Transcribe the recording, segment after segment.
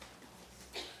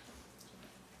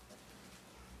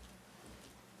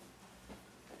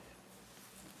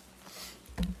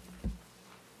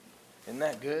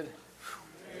that good?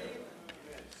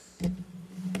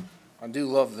 I do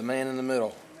love the man in the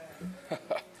middle.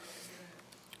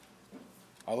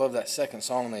 I love that second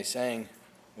song they sang,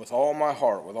 with all my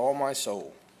heart, with all my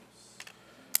soul.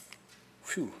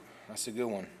 Whew, that's a good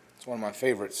one. It's one of my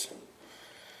favorites.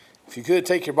 If you could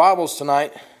take your Bibles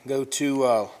tonight, go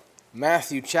to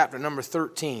Matthew chapter number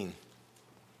 13.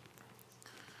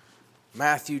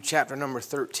 Matthew chapter number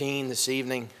 13 this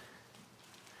evening.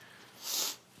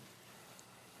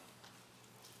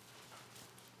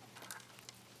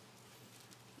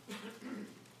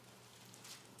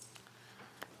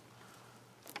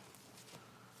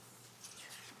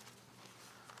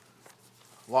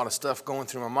 A lot of stuff going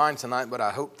through my mind tonight, but I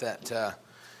hope that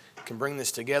can bring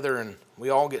this together and we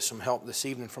all get some help this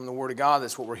evening from the Word of God.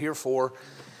 That's what we're here for.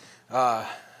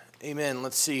 Amen.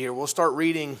 Let's see here. We'll start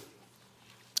reading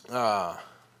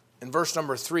in verse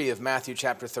number 3 of Matthew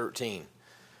chapter 13.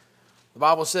 The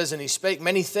Bible says, "And he spake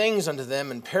many things unto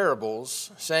them in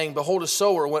parables, saying, Behold, a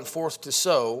sower went forth to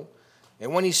sow.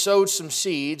 And when he sowed some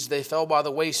seeds, they fell by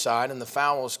the wayside, and the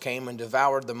fowls came and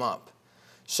devoured them up.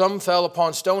 Some fell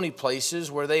upon stony places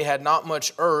where they had not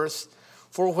much earth.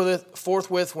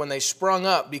 Forthwith when they sprung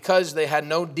up, because they had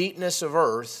no deepness of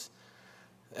earth,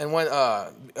 and when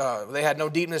and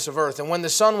when the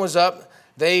sun was up,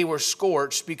 they were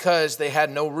scorched, because they had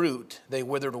no root, they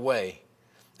withered away.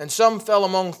 And some fell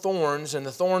among thorns, and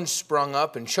the thorns sprung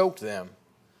up and choked them.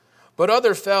 But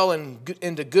other fell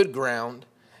into good ground,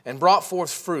 and brought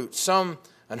forth fruit, some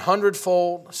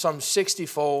 100-fold, some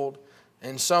 60-fold,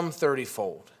 and some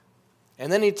 30-fold.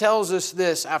 And then he tells us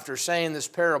this after saying this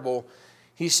parable.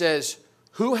 He says,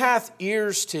 Who hath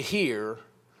ears to hear,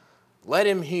 let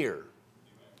him hear.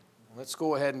 Let's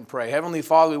go ahead and pray. Heavenly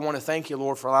Father, we want to thank you,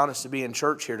 Lord, for allowing us to be in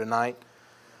church here tonight.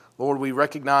 Lord, we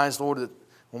recognize, Lord, that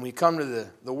when we come to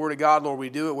the Word of God, Lord, we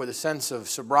do it with a sense of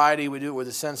sobriety. We do it with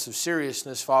a sense of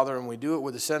seriousness, Father, and we do it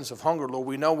with a sense of hunger. Lord,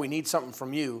 we know we need something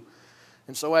from you.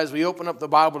 And so as we open up the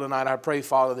Bible tonight, I pray,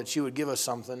 Father, that you would give us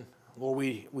something. Lord,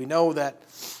 we know that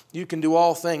you can do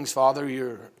all things, Father.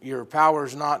 Your power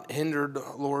is not hindered,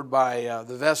 Lord, by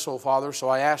the vessel, Father. So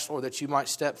I ask, Lord, that you might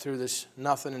step through this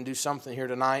nothing and do something here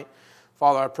tonight.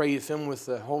 Father, I pray you fill me with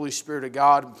the Holy Spirit of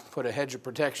God. Put a hedge of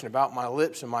protection about my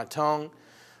lips and my tongue.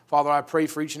 Father, I pray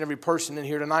for each and every person in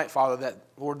here tonight, Father, that,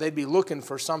 Lord, they'd be looking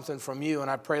for something from you. And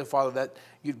I pray, Father, that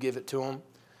you'd give it to them.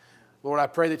 Lord, I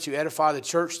pray that you edify the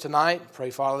church tonight.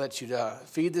 Pray, Father, that you'd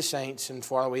feed the saints. And,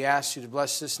 Father, we ask you to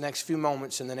bless this next few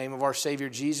moments in the name of our Savior,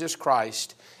 Jesus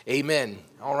Christ. Amen.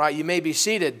 All right, you may be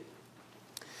seated.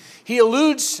 He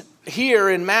alludes here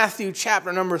in Matthew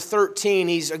chapter number 13.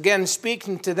 He's, again,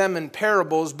 speaking to them in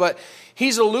parables, but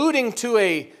he's alluding to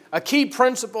a key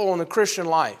principle in the Christian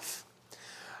life.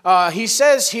 He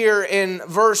says here in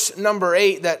verse number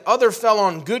 8 that other fell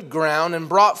on good ground and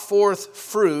brought forth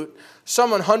fruit,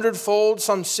 some 100-fold,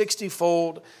 some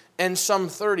 60-fold, and some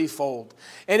 30-fold.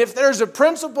 And if there's a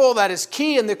principle that is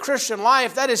key in the Christian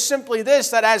life, that is simply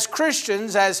this, that as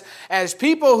Christians, as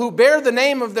people who bear the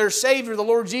name of their Savior, the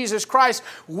Lord Jesus Christ,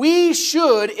 we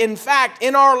should, in fact,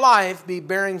 in our life, be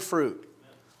bearing fruit.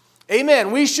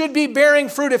 Amen. We should be bearing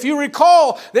fruit. If you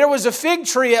recall, there was a fig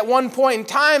tree at one point in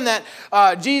time that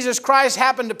Jesus Christ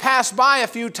happened to pass by a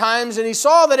few times, and he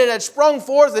saw that it had sprung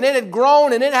forth and it had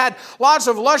grown and it had lots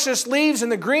of luscious leaves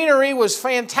and the greenery was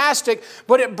fantastic,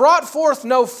 but it brought forth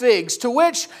no figs, to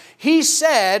which he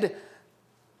said,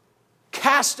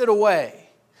 cast it away.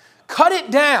 Cut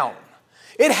it down.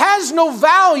 It has no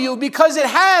value because it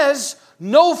has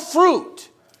no fruit.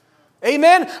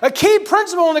 Amen. A key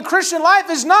principle in the Christian life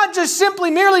is not just simply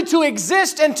merely to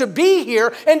exist and to be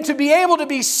here and to be able to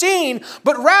be seen,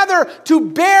 but rather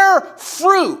to bear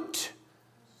fruit.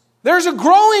 There's a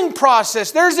growing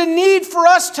process. There's a need for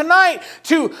us tonight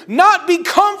to not be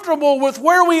comfortable with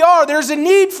where we are. There's a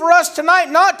need for us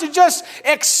tonight not to just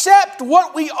accept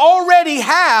what we already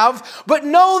have, but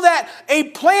know that a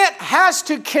plant has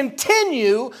to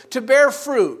continue to bear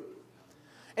fruit.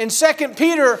 In 2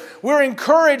 Peter, we're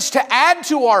encouraged to add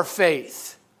to our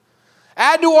faith.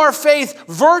 Add to our faith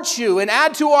virtue, and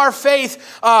add to our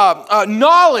faith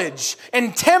knowledge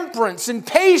and temperance and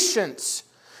patience,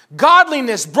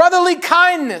 godliness, brotherly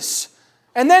kindness,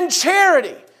 and then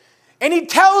charity. And he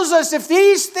tells us if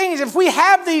we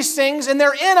have these things and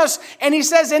they're in us, and he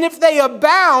says, and if they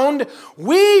abound,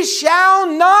 we shall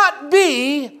not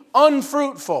be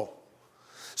unfruitful.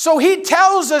 So he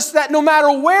tells us that no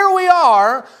matter where we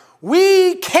are,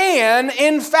 we can,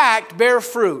 in fact, bear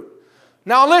fruit.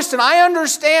 Now listen, I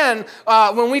understand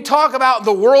when we talk about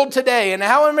the world today, and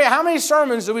how many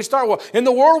sermons do we start with? In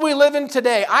the world we live in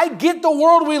today. I get the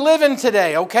world we live in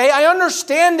today, okay? I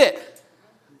understand it.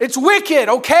 It's wicked,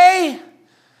 okay?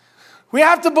 We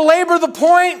have to belabor the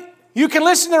point. You can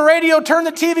listen to the radio, turn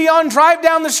the TV on, drive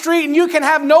down the street, and you can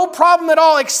have no problem at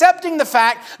all accepting the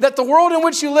fact that the world in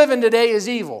which you live in today is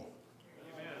evil.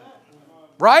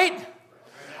 Right?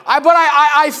 But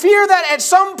I fear that at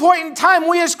some point in time,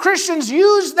 we as Christians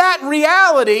use that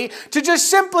reality to just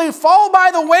simply fall by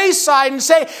the wayside and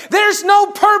say, there's no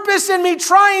purpose in me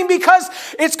trying because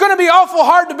it's going to be awful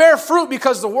hard to bear fruit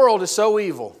because the world is so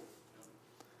evil.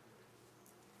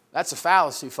 That's a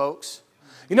fallacy, folks.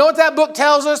 You know what that book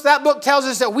tells us? That book tells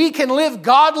us that we can live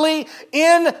godly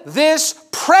in this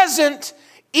present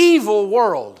evil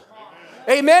world.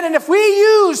 Amen. And if we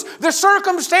use the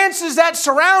circumstances that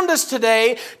surround us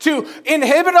today to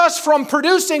inhibit us from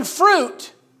producing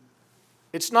fruit,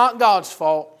 it's not God's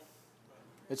fault.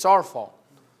 It's our fault.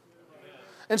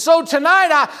 And so tonight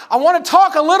I want to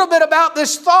talk a little bit about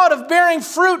this thought of bearing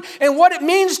fruit and what it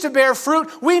means to bear fruit.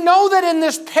 We know that in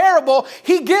this parable,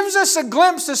 he gives us a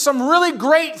glimpse of some really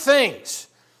great things.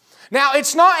 Now,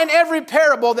 it's not in every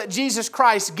parable that Jesus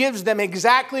Christ gives them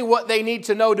exactly what they need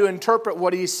to know to interpret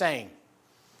what he's saying.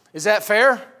 Is that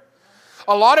fair?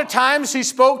 A lot of times he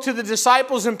spoke to the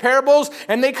disciples in parables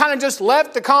and they kind of just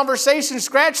left the conversation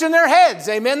scratching their heads.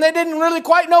 Amen. They didn't really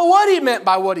quite know what he meant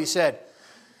by what he said.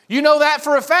 You know that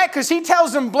for a fact because he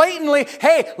tells them blatantly,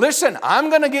 hey, listen, I'm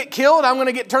going to get killed. I'm going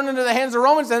to get turned into the hands of the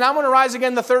Romans and I'm going to rise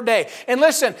again the third day. And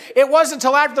listen, it wasn't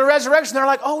until after the resurrection they're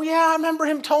like, oh yeah, I remember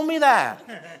him told me that.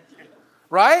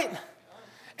 Right?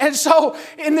 And so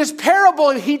in this parable,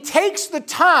 he takes the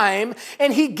time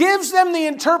and he gives them the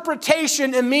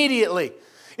interpretation immediately.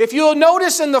 If you'll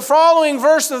notice in the following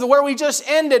verse of where we just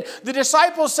ended, the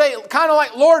disciples say kind of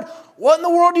like, Lord, what in the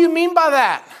world do you mean by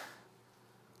that?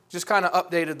 Just kind of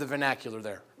updated the vernacular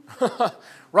there.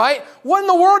 Right? What in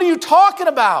the world are you talking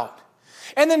about?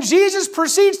 And then Jesus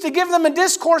proceeds to give them a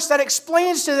discourse that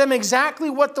explains to them exactly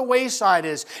what the wayside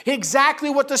is, exactly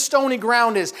what the stony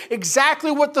ground is,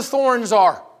 exactly what the thorns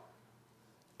are.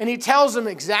 And he tells them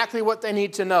exactly what they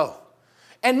need to know.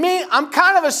 And me, I'm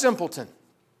kind of a simpleton.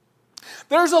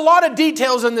 There's a lot of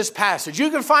details in this passage. You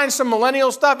can find some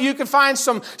millennial stuff. You can find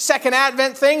some second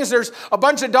advent things. There's a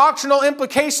bunch of doctrinal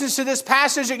implications to this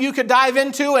passage that you could dive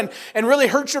into and really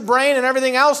hurt your brain and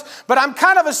everything else. But I'm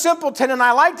kind of a simpleton, and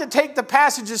I like to take the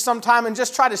passages sometime and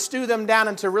just try to stew them down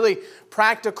into really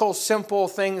practical, simple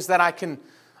things that I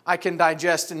can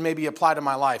digest and maybe apply to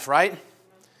my life, right?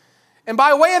 And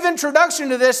by way of introduction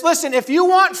to this, listen, if you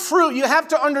want fruit, you have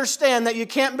to understand that you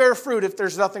can't bear fruit if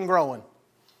there's nothing growing.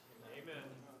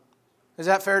 Is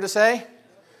that fair to say?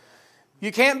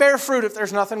 You can't bear fruit if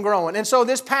there's nothing growing. And so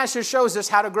this passage shows us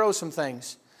how to grow some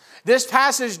things. This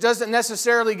passage doesn't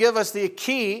necessarily give us the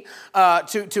key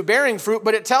to bearing fruit,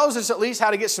 but it tells us at least how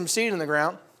to get some seed in the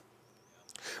ground.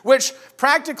 Which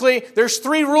practically, there's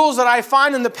 3 rules that I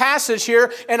find in the passage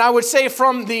here, and I would say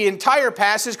from the entire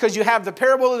passage, because you have the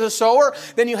parable of the sower,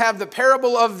 then you have the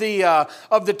parable of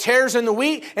the tares in the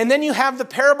wheat, and then you have the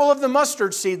parable of the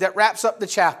mustard seed that wraps up the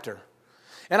chapter.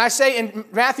 And I say in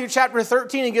Matthew chapter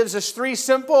 13, he gives us 3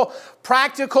 simple,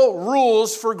 practical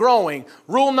rules for growing.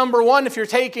 Rule number 1, if you're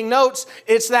taking notes,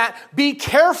 it's that be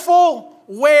careful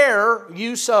where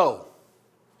you sow.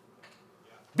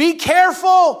 Be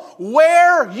careful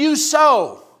where you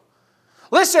sow.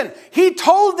 Listen, he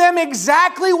told them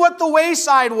exactly what the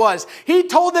wayside was. He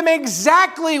told them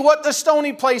exactly what the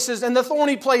stony places and the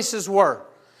thorny places were.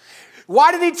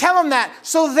 Why did he tell them that?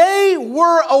 So they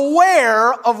were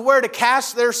aware of where to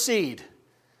cast their seed.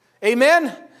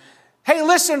 Amen? Hey,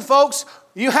 listen, folks.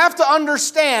 You have to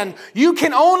understand, you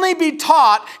can only be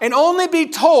taught and only be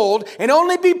told and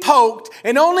only be poked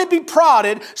and only be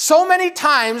prodded so many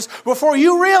times before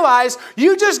you realize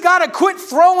you just got to quit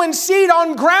throwing seed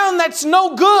on ground that's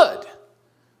no good.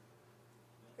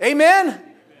 Amen?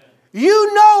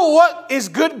 You know what is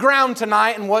good ground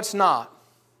tonight and what's not.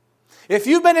 If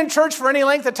you've been in church for any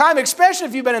length of time, especially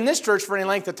if you've been in this church for any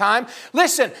length of time,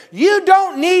 listen, you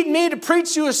don't need me to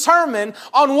preach you a sermon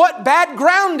on what bad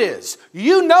ground is.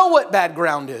 You know what bad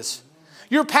ground is.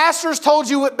 Your pastors told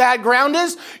you what bad ground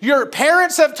is. Your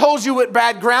parents have told you what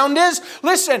bad ground is.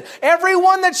 Listen,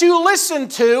 everyone that you listen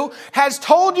to has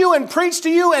told you and preached to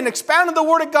you and expounded the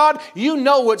Word of God. You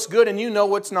know what's good and you know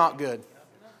what's not good.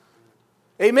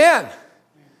 Amen.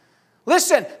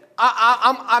 Listen,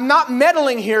 I'm not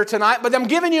meddling here tonight, but I'm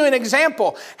giving you an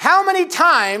example. How many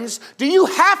times do you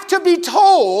have to be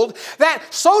told that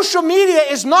social media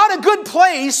is not a good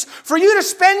place for you to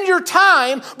spend your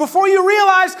time before you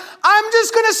realize, I'm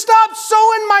just going to stop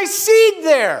sowing my seed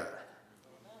there?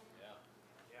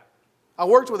 I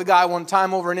worked with a guy one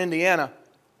time over in Indiana,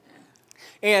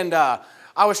 and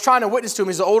I was trying to witness to him.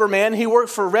 He's an older man. He worked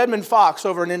for Redmond Fox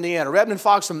over in Indiana. Redmond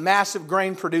Fox, a massive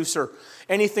grain producer.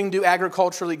 Anything to do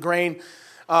agriculturally, grain,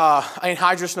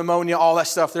 anhydrous ammonia, all that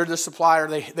stuff. They're the supplier.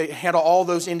 They handle all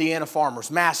those Indiana farmers.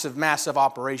 Massive, massive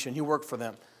operation. He worked for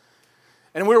them.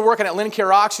 And we were working at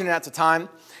Lincare Auction at the time.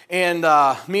 And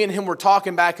me and him were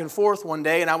talking back and forth one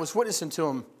day, and I was witnessing to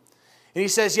him. And he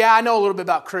says, yeah, I know a little bit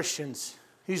about Christians.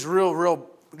 He's real,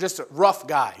 just a rough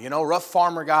guy, rough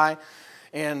farmer guy.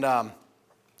 And,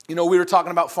 we were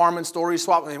talking about farming stories,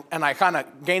 and I kind of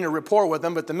gained a rapport with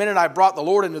him. But the minute I brought the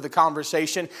Lord into the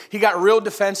conversation, he got real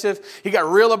defensive. He got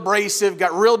real abrasive,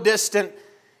 got real distant.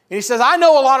 And he says, I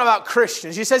know a lot about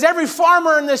Christians. He says, every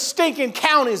farmer in this stinking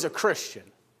county is a Christian.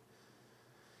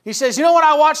 He says, you know what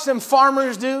I watch them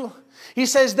farmers do? He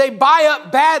says, they buy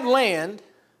up bad land,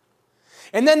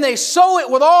 and then they sow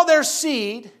it with all their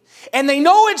seed, and they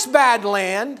know it's bad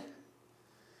land,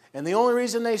 and the only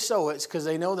reason they sow it is because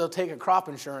they know they'll take a crop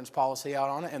insurance policy out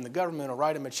on it, and the government will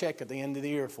write them a check at the end of the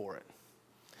year for it.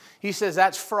 He says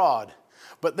that's fraud,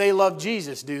 but they love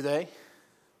Jesus, do they?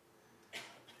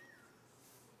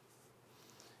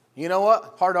 You know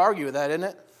what? Hard to argue with that, isn't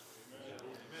it?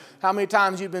 How many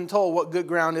times you've been told what good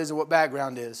ground is and what bad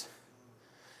ground is?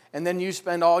 And then you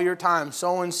spend all your time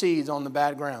sowing seeds on the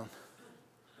bad ground.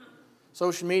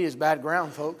 Social media is bad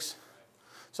ground, folks.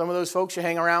 Some of those folks you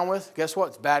hang around with, guess what?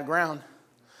 It's bad ground.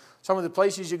 Some of the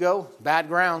places you go, bad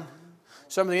ground.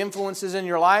 Some of the influences in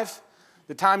your life,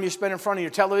 the time you spend in front of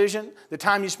your television, the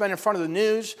time you spend in front of the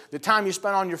news, the time you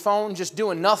spend on your phone just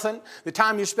doing nothing, the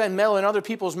time you spend meddling in other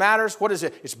people's matters, what is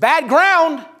it? It's bad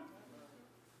ground.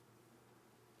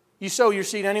 You sow your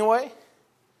seed anyway?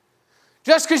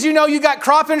 Just because you know you got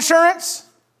crop insurance?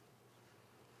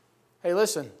 Hey,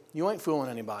 listen, you ain't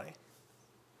fooling anybody.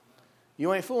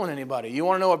 You ain't fooling anybody. You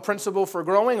want to know a principle for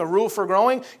growing, a rule for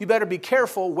growing? You better be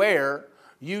careful where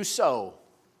you sow.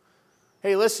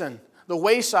 Hey, listen, the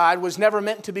wayside was never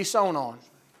meant to be sown on.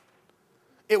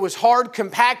 It was hard,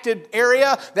 compacted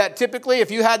area that typically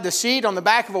if you had the seed on the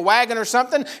back of a wagon or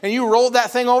something and you rolled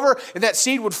that thing over, and that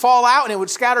seed would fall out and it would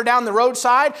scatter down the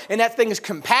roadside, and that thing is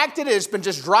compacted. It's been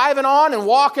just driving on and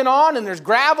walking on, and there's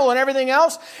gravel and everything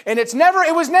else. And it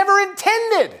was never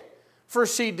intended for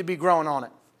seed to be grown on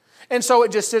it. And so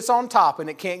it just sits on top and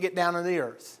it can't get down to the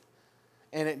earth.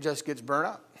 And it just gets burnt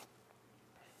up.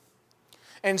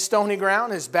 And stony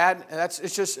ground is bad.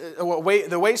 It's just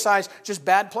the wayside, just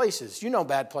bad places. You know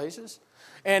bad places.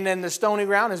 And then the stony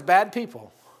ground is bad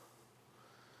people.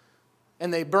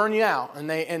 And they burn you out. And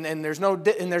there's no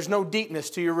deepness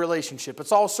to your relationship.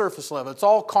 It's all surface level. It's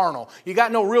all carnal. You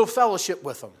got no real fellowship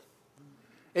with them.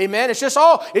 Amen. It's just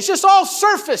all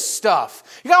surface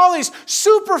stuff. You got all these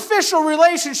superficial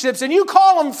relationships, and you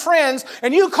call them friends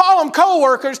and you call them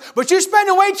co-workers, but you're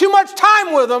spending way too much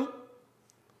time with them.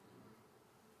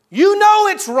 You know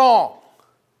it's wrong.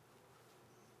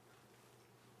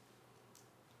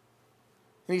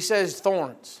 And he says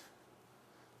thorns.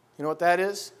 You know what that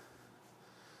is?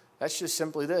 That's just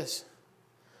simply this.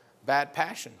 Bad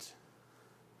passions.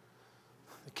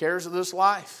 The cares of this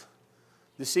life.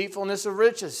 Deceitfulness of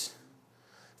riches.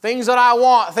 Things that I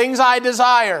want. Things I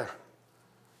desire.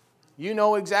 You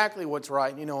know exactly what's right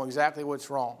and you know exactly what's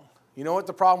wrong. You know what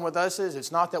the problem with us is?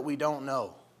 It's not that we don't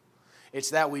know.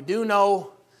 It's that we do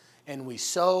know and we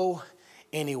sow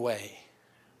anyway.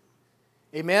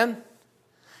 Amen?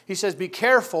 He says, be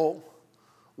careful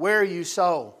where you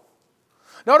sow.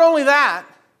 Not only that,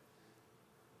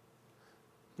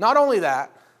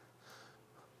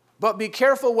 but be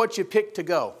careful what you pick to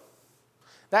go.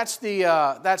 That's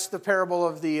the parable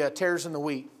of the tares and the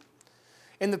wheat.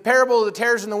 In the parable of the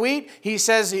tares and the wheat, he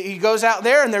says he goes out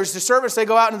there and there's the servants. They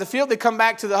go out into the field. They come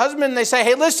back to the husband and they say,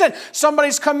 hey, listen,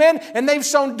 somebody's come in and they've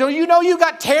sown. Do you know you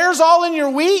got tares all in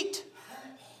your wheat?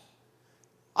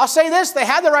 I'll say this. They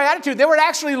had the right attitude. They were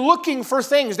actually looking for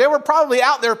things. They were probably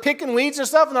out there picking weeds and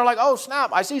stuff. And they're like, oh,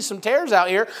 snap, I see some tares out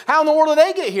here. How in the world did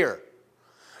they get here?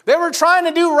 They were trying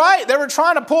to do right. They were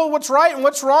trying to pull what's right and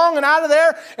what's wrong and out of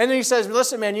there. And then he says,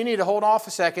 listen, man, you need to hold off a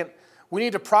second. We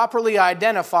need to properly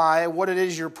identify what it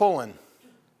is you're pulling.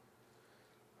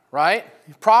 Right?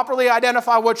 Properly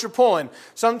identify what you're pulling.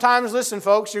 Sometimes, listen,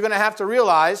 folks, you're going to have to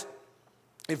realize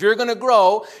if you're going to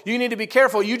grow, you need to be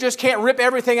careful. You just can't rip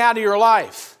everything out of your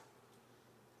life.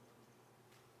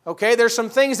 Okay? There's some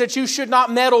things that you should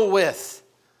not meddle with.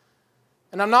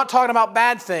 And I'm not talking about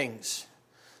bad things.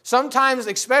 Sometimes,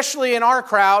 especially in our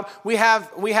crowd, we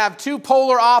have two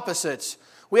polar opposites.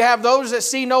 We have those that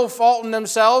see no fault in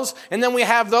themselves, and then we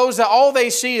have those that all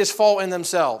they see is fault in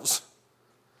themselves.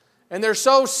 And they're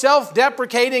so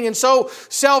self-deprecating and so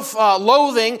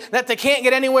self-loathing that they can't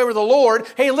get anywhere with the Lord.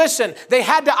 Hey, listen, they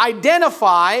had to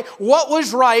identify what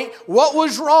was right, what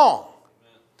was wrong.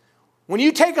 When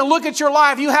you take a look at your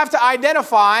life, you have to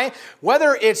identify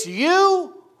whether it's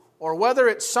you or whether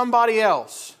it's somebody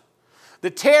else. The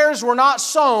tares were not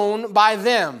sown by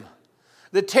them.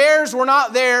 The tares were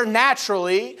not there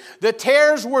naturally. The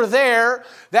tares were there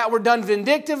that were done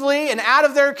vindictively and out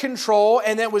of their control,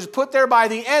 and that was put there by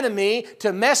the enemy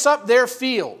to mess up their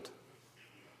field.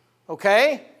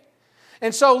 Okay?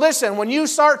 And so listen, when you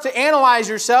start to analyze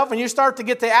yourself and you start to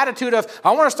get the attitude of,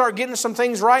 I want to start getting some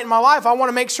things right in my life. I want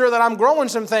to make sure that I'm growing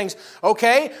some things.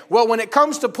 Okay? Well, when it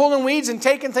comes to pulling weeds and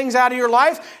taking things out of your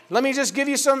life, let me just give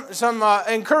you some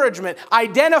encouragement.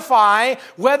 Identify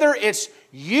whether it's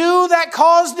you that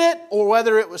caused it or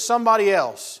whether it was somebody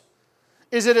else.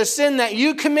 Is it a sin that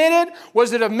you committed?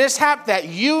 Was it a mishap that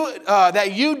you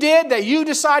did, that you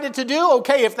decided to do?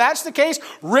 Okay, if that's the case,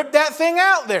 rip that thing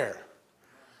out there.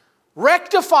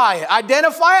 Rectify it.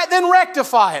 Identify it, then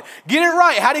rectify it. Get it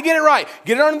right. How do you get it right?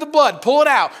 Get it under the blood. Pull it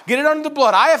out. Get it under the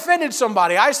blood. I offended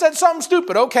somebody. I said something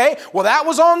stupid. Okay, well, that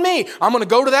was on me. I'm going to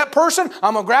go to that person.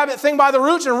 I'm going to grab that thing by the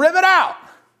roots and rip it out.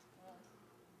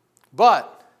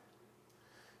 But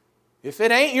if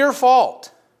it ain't your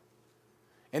fault,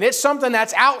 and it's something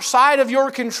that's outside of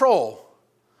your control,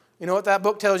 you know what that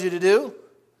book tells you to do?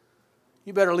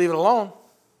 You better leave it alone.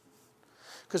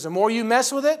 Because the more you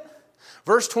mess with it,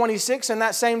 verse 26 in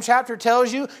that same chapter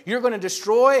tells you you're going to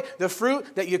destroy the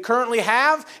fruit that you currently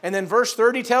have. And then verse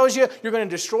 30 tells you you're going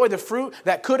to destroy the fruit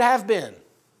that could have been.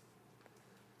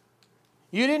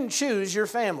 You didn't choose your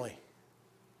family.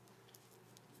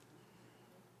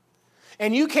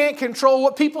 And you can't control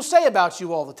what people say about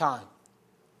you all the time.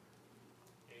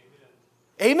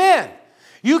 Amen.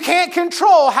 You can't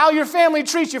control how your family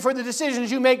treats you for the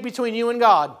decisions you make between you and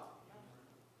God.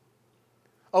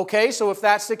 Okay, so if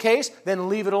that's the case, then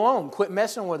leave it alone. Quit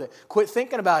messing with it. Quit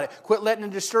thinking about it. Quit letting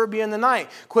it disturb you in the night.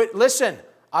 Listen,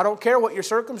 I don't care what your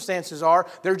circumstances are.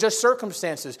 They're just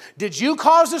circumstances. Did you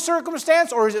cause the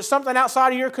circumstance or is it something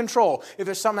outside of your control? If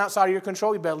it's something outside of your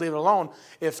control, you better leave it alone.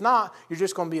 If not, you're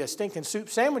just going to be a stinking soup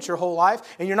sandwich your whole life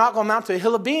and you're not going to mount to a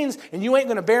hill of beans and you ain't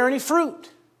going to bear any fruit.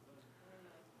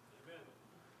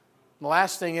 The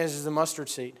last thing is the mustard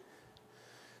seed.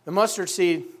 The mustard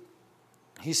seed,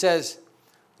 he says,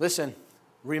 listen,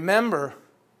 remember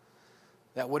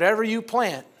that whatever you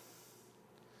plant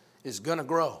is going to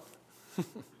grow.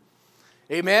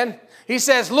 Amen. He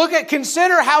says,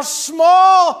 consider how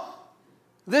small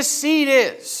this seed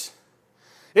is.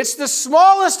 It's the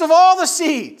smallest of all the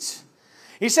seeds.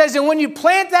 He says, and when you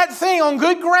plant that thing on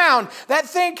good ground, that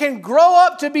thing can grow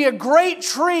up to be a great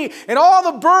tree, and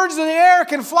all the birds of the air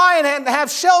can fly and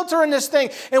have shelter in this thing.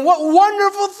 And what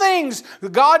wonderful things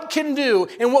God can do,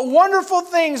 and what wonderful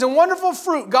things and wonderful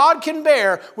fruit God can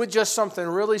bear with just something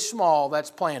really small that's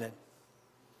planted.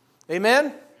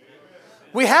 Amen?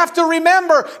 We have to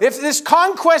remember, if this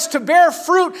conquest to bear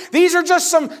fruit, these are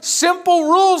just some simple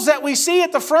rules that we see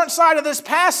at the front side of this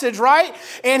passage, right?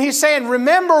 And he's saying,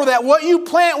 remember that what you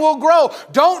plant will grow.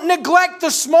 Don't neglect the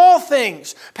small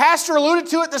things. Pastor alluded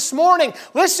to it this morning.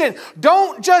 Listen,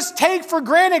 don't just take for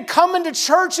granted coming to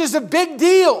church is a big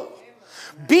deal.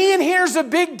 Being here is a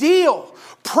big deal.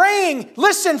 Praying,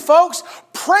 listen folks,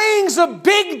 praying's a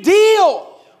big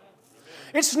deal.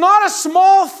 It's not a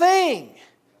small thing.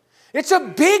 It's a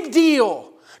big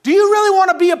deal. Do you really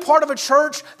want to be a part of a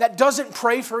church that doesn't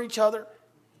pray for each other?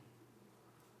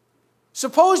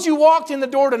 Suppose you walked in the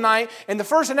door tonight and the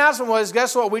first announcement was,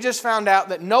 guess what? We just found out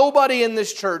that nobody in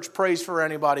this church prays for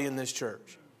anybody in this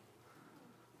church.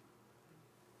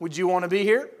 Would you want to be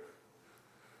here?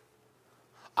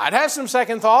 I'd have some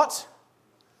second thoughts.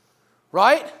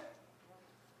 Right?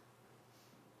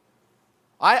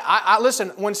 I listen,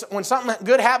 when something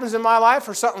good happens in my life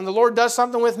or something, the Lord does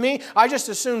something with me, I just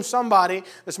assume somebody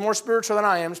that's more spiritual than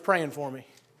I am is praying for me.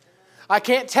 I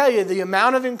can't tell you the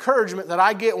amount of encouragement that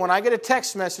I get when I get a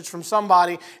text message from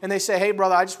somebody and they say, hey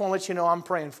brother, I just want to let you know I'm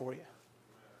praying for you.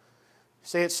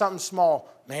 Say it's something small.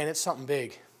 Man, it's something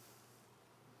big.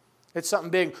 It's something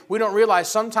big. We don't realize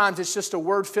sometimes it's just a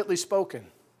word fitly spoken.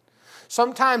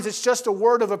 Sometimes it's just a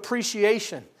word of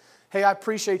appreciation. Hey, I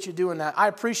appreciate you doing that. I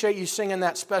appreciate you singing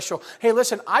that special. Hey,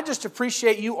 listen, I just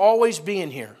appreciate you always being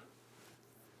here.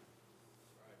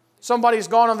 Somebody's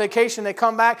gone on vacation, they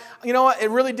come back. You know what? It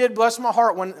really did bless my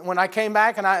heart when I came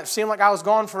back and it seemed like I was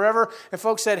gone forever. And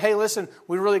folks said, hey, listen,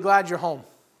 we're really glad you're home.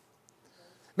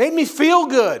 Made me feel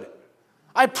good.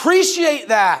 I appreciate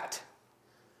that.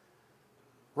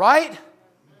 Right?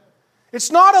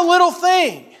 It's not a little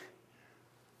thing.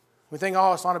 We think,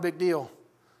 oh, it's not a big deal.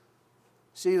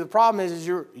 See, the problem is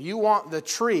you want the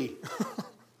tree,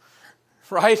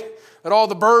 right? That all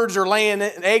the birds are laying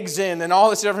eggs in and all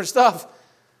this different stuff.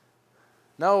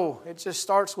 No, it just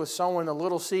starts with sowing a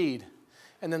little seed.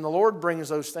 And then the Lord brings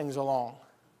those things along.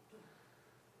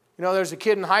 You know, there's a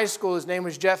kid in high school, his name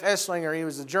was Jeff Esslinger. He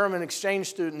was a German exchange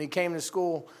student. He came to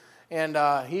school, and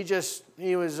he's just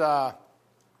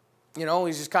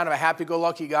kind of a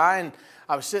happy-go-lucky guy. And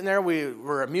I was sitting there, we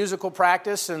were at musical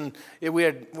practice, and it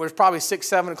was probably 6,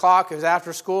 7 o'clock. It was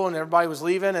after school, and everybody was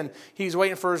leaving, and he was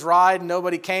waiting for his ride, and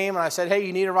nobody came. And I said, hey,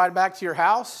 you need a ride back to your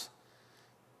house?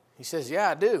 He says, yeah,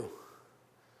 I do.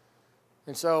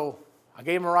 And so I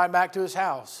gave him a ride back to his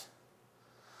house.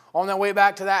 On that way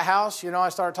back to that house, I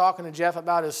started talking to Jeff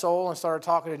about his soul and started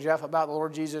talking to Jeff about the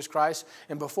Lord Jesus Christ.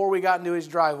 And before we got into his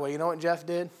driveway, you know what Jeff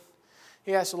did?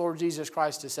 He asked the Lord Jesus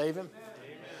Christ to save him. Amen.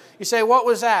 You say, what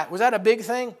was that? Was that a big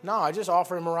thing? No, I just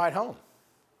offered him a ride home.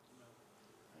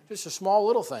 Just a small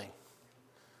little thing.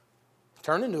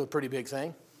 Turned into a pretty big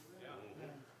thing.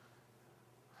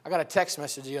 I got a text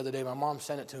message the other day. My mom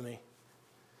sent it to me.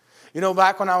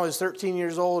 Back when I was 13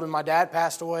 years old and my dad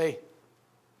passed away,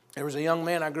 there was a young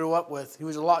man I grew up with. He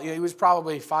was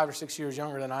probably 5 or 6 years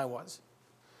younger than I was.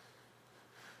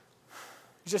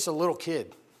 He was just a little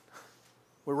kid.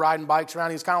 We're riding bikes around.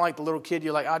 He was kind of like the little kid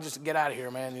you're like, I'll just get out of here,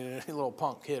 man. You're a little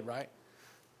punk kid, right?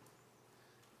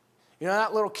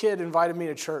 That little kid invited me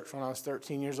to church when I was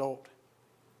 13 years old.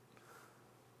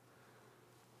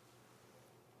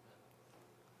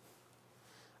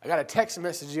 I got a text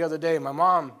message the other day. My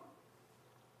mom,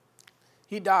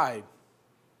 he died.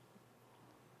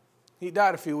 He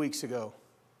died a few weeks ago.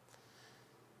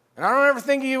 And I don't ever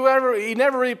think he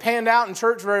never really panned out in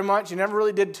church very much. He never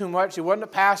really did too much. He wasn't a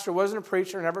pastor, wasn't a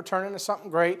preacher, never turned into something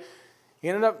great. He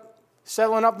ended up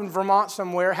settling up in Vermont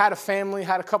somewhere, had a family,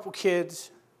 had a couple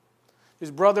kids. His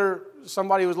brother,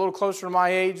 somebody who was a little closer to my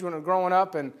age when I was growing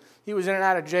up, and he was in and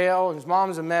out of jail, and his mom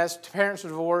was a mess, parents were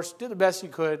divorced, did the best he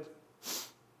could.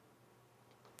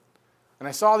 And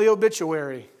I saw the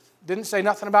obituary. Didn't say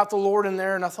nothing about the Lord in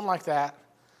there, nothing like that.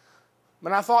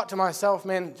 But I thought to myself,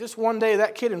 man, just one day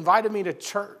that kid invited me to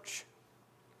church.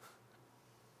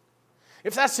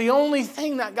 If that's the only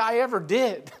thing that guy ever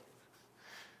did,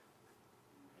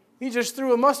 he just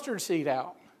threw a mustard seed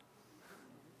out.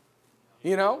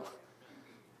 You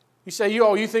say,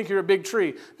 you think you're a big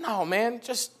tree. No, man,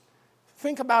 just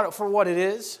think about it for what it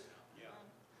is.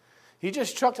 He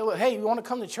just chucked a little, hey, you want to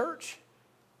come to church?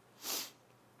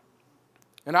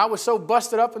 And I was so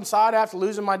busted up inside after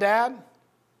losing my dad.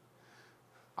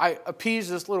 I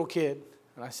appeased this little kid,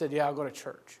 and I said, yeah, I'll go to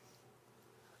church.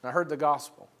 And I heard the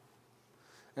gospel.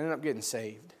 I ended up getting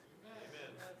saved. Amen.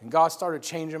 And God started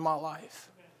changing my life.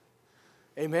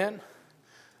 Amen?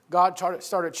 God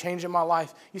started changing my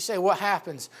life. You say, what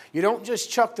happens? You don't just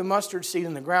chuck the mustard seed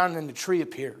in the ground and then the tree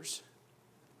appears.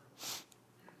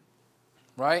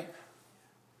 Right?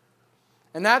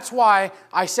 And that's why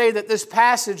I say that this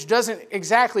passage doesn't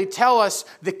exactly tell us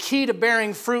the key to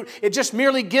bearing fruit. It just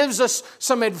merely gives us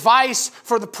some advice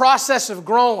for the process of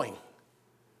growing.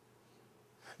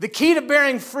 The key to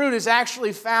bearing fruit is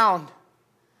actually found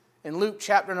in Luke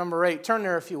chapter number 8. Turn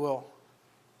there if you will.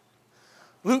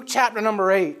 Luke chapter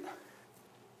number 8.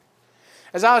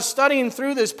 As I was studying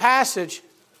through this passage,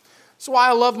 that's why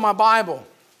I love my Bible.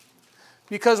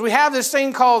 Because we have this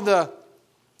thing called the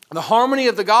harmony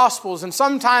of the Gospels, and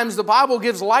sometimes the Bible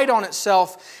gives light on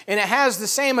itself, and it has the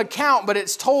same account, but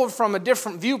it's told from a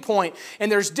different viewpoint,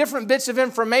 and there's different bits of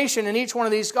information in each one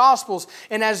of these Gospels.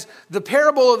 And as the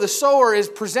parable of the sower is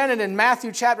presented in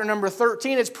Matthew chapter number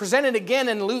 13, it's presented again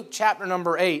in Luke chapter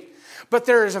number 8. But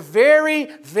there is a very,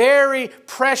 very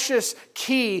precious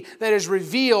key that is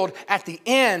revealed at the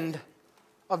end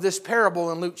of this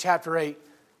parable in Luke chapter 8.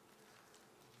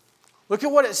 Look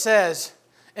at what it says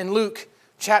in Luke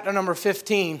chapter number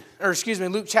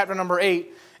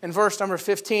 8 and verse number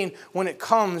 15 when it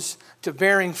comes to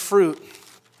bearing fruit.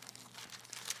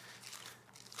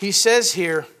 He says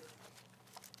here,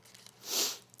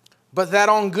 but that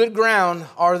on good ground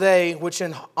are they which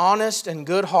in honest and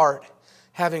good heart,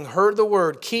 having heard the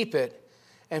word, keep it,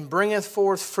 and bringeth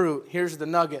forth fruit. Here's the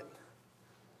nugget.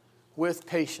 With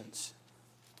patience.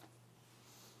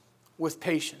 With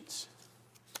patience.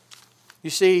 You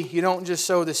see, you don't just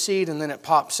sow the seed and then it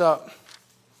pops up.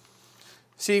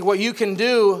 See, what you can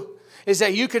do is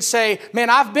that you could say,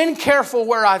 man, I've been careful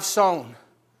where I've sown.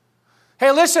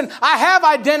 Hey, listen, I have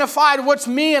identified what's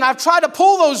me, and I've tried to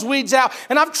pull those weeds out,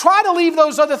 and I've tried to leave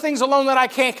those other things alone that I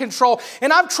can't control.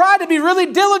 And I've tried to be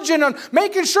really diligent on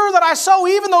making sure that I sow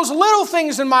even those little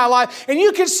things in my life. And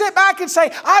you can sit back and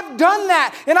say, I've done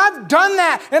that, and I've done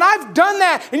that, and I've done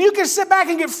that. And you can sit back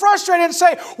and get frustrated and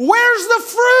say, where's the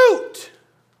fruit?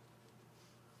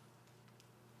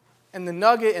 And the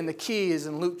nugget and the key is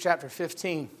in Luke chapter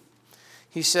 15.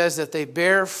 He says that they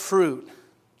bear fruit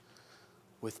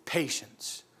with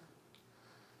patience.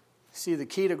 See, the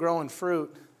key to growing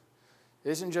fruit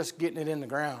isn't just getting it in the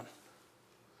ground.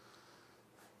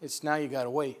 It's now you got to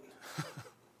wait.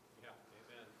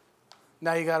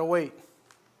 Now you got to wait.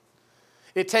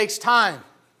 It takes time.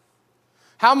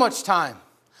 How much time?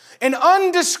 An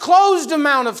undisclosed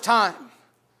amount of time.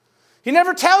 He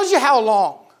never tells you how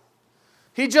long.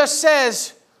 He just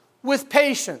says, with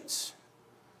patience.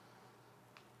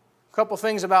 A couple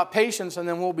things about patience, and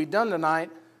then we'll be done tonight.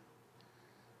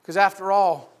 Because after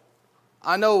all,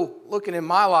 I know looking in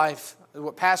my life,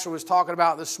 what Pastor was talking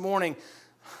about this morning,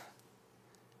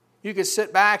 you could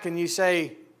sit back and you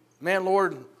say, man,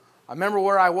 Lord, I remember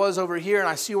where I was over here and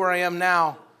I see where I am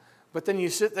now. But then you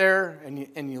sit there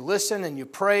and you listen and you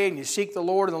pray and you seek the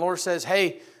Lord, and the Lord says,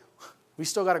 hey, we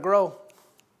still got to grow.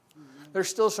 There's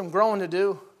still some growing to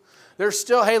do. There's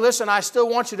still, hey, listen, I still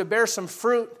want you to bear some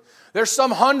fruit. There's some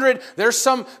 100, there's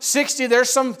some 60, there's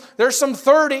some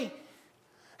 30.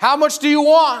 How much do you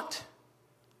want?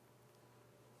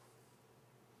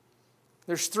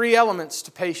 There's 3 elements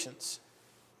to patience.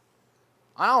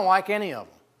 I don't like any of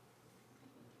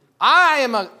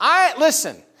them.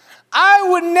 Listen, I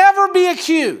would never be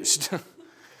accused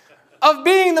of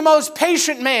being the most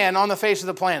patient man on the face of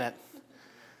the planet.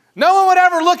 No one would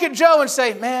ever look at Joe and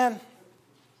say, man,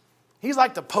 he's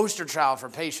like the poster child for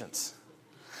patience.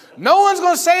 No one's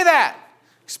going to say that,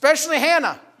 especially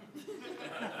Hannah.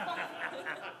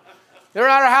 They were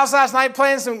at our house last night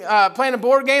playing a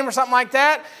board game or something like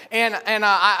that, and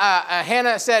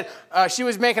Hannah said she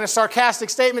was making a sarcastic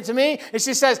statement to me, and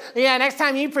she says, yeah, next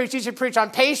time you preach, you should preach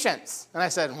on patience. And I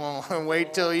said, well,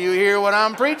 wait till you hear what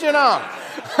I'm preaching on.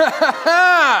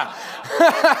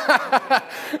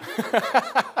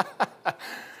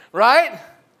 Right?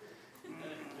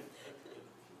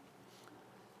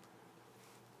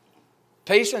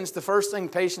 Patience, the first thing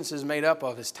patience is made up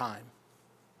of is time.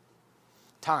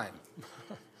 Time.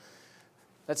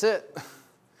 That's it.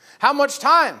 How much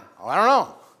time? Oh, I don't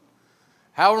know.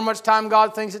 However much time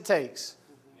God thinks it takes.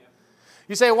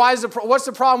 You say, what's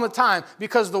the problem with time?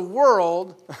 Because the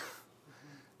world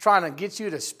trying to get you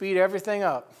to speed everything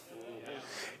up.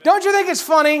 Don't you think it's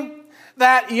funny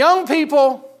that young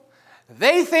people,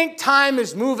 they think time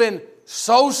is moving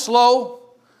so slow,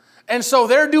 and so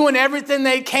they're doing everything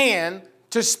they can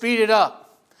to speed it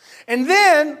up. And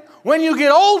then when you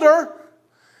get older,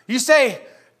 you say,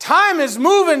 time is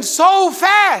moving so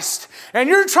fast, and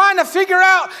you're trying to figure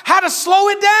out how to slow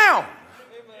it down.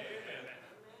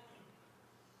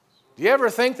 Do you ever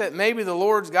think that maybe the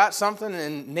Lord's got something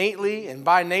innately and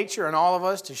by nature in all of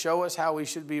us to show us how we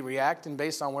should be reacting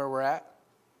based on where we're at?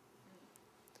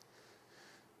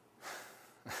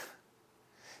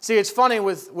 See, it's funny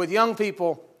with young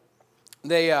people,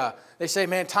 they say,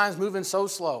 man, time's moving so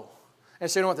slow. And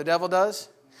so you know what the devil does?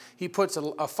 He puts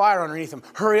a fire underneath them.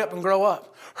 Hurry up and grow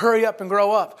up. Hurry up and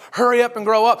grow up. Hurry up and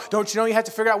grow up. Don't you know you have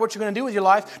to figure out what you're going to do with your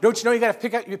life? Don't you know you got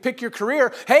to pick your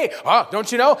career? Hey,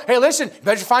 don't you know? Hey, listen, you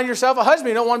better find yourself a husband.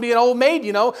 You don't want to be an old maid,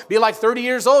 you know. Be like 30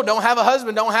 years old. Don't have a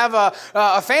husband. Don't have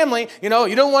a family. You know,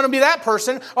 you don't want to be that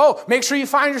person. Oh, make sure you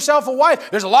find yourself a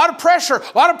wife. There's a lot of pressure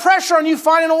on you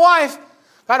finding a wife.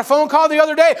 Got a phone call the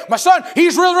other day. My son,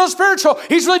 he's real spiritual.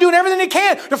 He's really doing everything he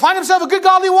can to find himself a good,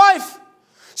 godly wife.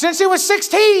 Since he was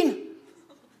 16.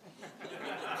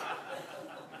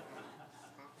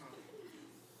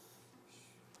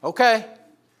 Okay.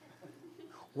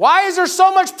 Why is there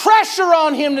so much pressure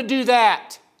on him to do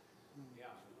that?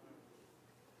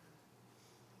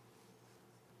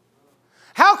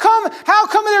 How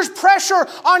come there's pressure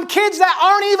on kids that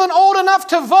aren't even old enough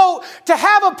to vote to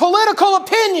have a political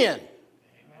opinion?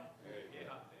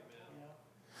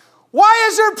 Why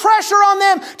is there pressure on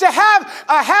them to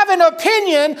have an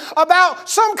opinion about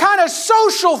some kind of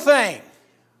social thing?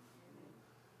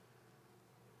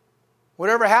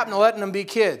 Whatever happened to letting them be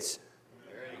kids?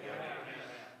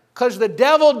 Because the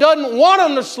devil doesn't want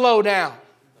them to slow down.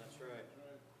 That's right.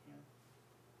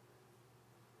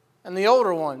 And the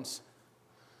older ones,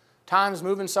 time's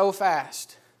moving so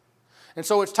fast. And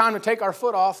so it's time to take our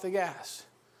foot off the gas.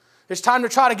 It's time to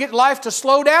try to get life to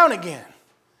slow down again.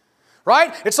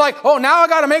 Right? It's like, oh, now I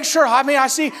got to make sure. I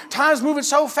see time's moving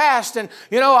so fast, and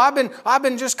I've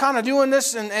been just kind of doing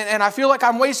this, and I feel like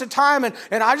I'm wasting time, and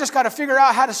I just got to figure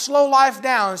out how to slow life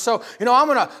down. And so,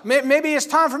 maybe it's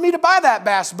time for me to buy that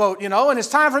bass boat, and it's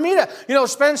time for me to,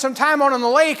 spend some time on the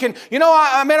lake, and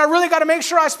I really got to make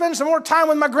sure I spend some more time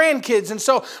with my grandkids, and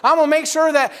so I'm gonna make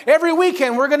sure that every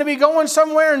weekend we're going to be going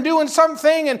somewhere and doing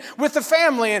something and with the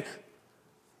family. And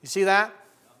you see that?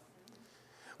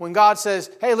 When God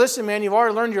says, hey, listen, man, you've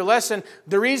already learned your lesson.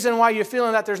 The reason why you're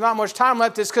feeling that there's not much time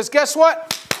left is because guess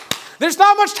what? There's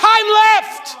not much time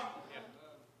left.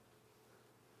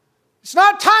 It's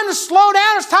not time to slow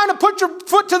down. It's time to put your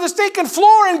foot to the stinking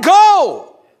floor and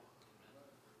go.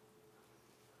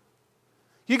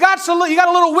 You got a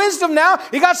little wisdom now.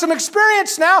 You got some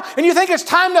experience now. And you think it's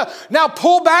time to now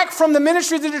pull back from the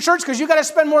ministry of the church because you got to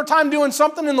spend more time doing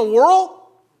something in the world?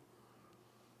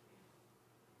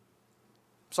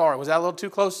 Sorry, was that a little too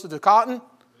close to the cotton? Amen.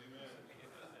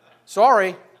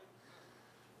 Sorry.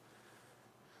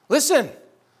 Listen,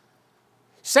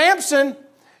 Samson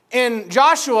in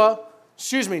Judges,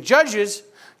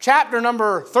 chapter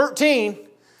number 13,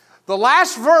 the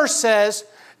last verse says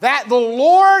that the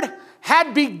Lord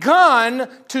had begun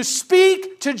to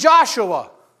speak to Joshua.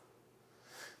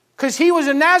 Because he was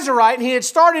a Nazirite and he had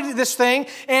started this thing,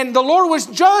 and the Lord was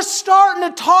just starting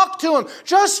to talk to him,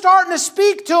 just starting to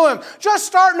speak to him, just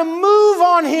starting to move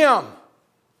on him.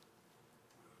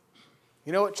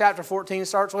 You know what chapter 14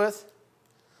 starts with?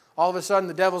 All of a sudden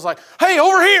the devil's like, hey,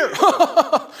 over here!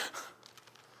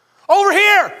 Over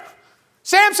here!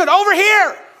 Samson, over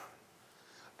here!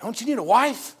 Don't you need a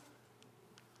wife?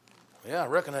 Yeah, I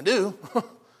reckon I do.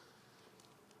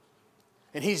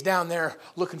 And he's down there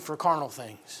looking for carnal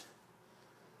things.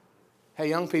 Hey,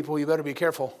 young people, you better be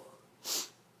careful.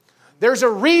 There's a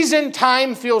reason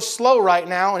time feels slow right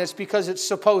now, and it's because it's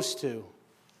supposed to.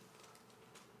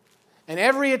 And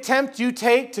every attempt you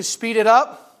take to speed it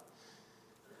up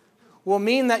will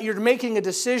mean that you're making a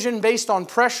decision based on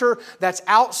pressure that's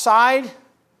outside.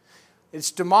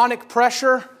 It's demonic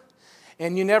pressure,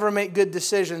 and you never make good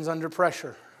decisions under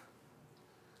pressure.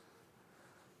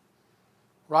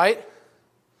 Right?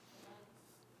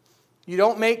 You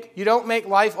don't make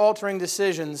life-altering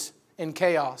decisions in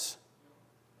chaos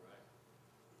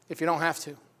if you don't have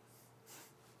to.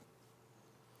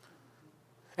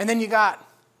 And then you got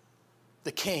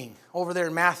the king over there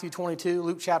in Matthew 22,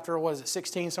 Luke chapter,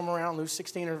 16, somewhere around, Luke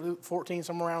 16 or Luke 14,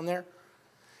 somewhere around there.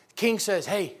 The king says,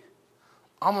 hey,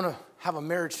 I'm going to have a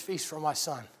marriage feast for my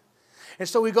son. And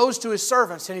so he goes to his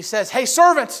servants and he says, hey,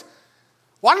 servants,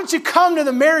 why don't you come to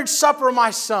the marriage supper of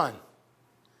my son?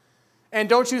 And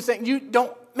don't you think,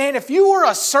 if you were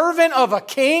a servant of a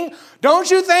king, don't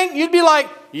you think you'd be like,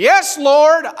 yes,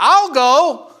 Lord, I'll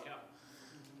go.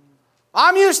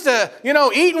 I'm used to,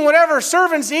 eating whatever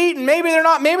servants eat, and maybe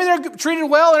they're treated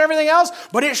well and everything else,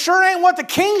 but it sure ain't what the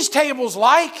king's table's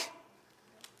like.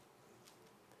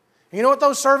 You know what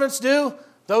those servants do?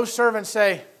 Those servants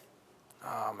say,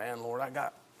 oh man, Lord, I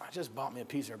just bought me a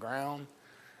piece of ground,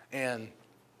 and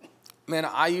man,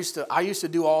 I used to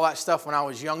do all that stuff when I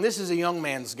was young. This is a young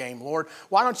man's game, Lord.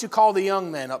 Why don't you call the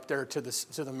young men up there to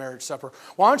the marriage supper?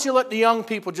 Why don't you let the young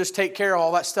people just take care of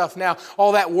all that stuff now?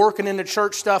 All that working in the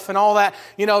church stuff and all that,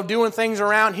 doing things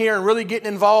around here and really getting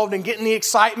involved and getting the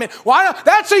excitement.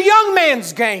 That's a young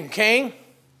man's game, King.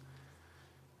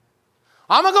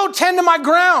 I'm going to go tend to my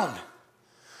ground.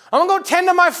 I'm going to go tend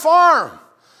to my farm.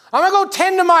 I'm going to go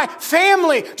tend to my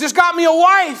family. Just got me a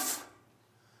wife.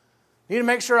 Need to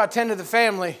make sure I tend to the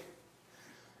family.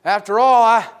 After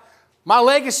all, my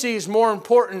legacy is more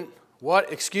important.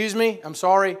 What? Excuse me? I'm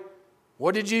sorry.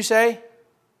 What did you say?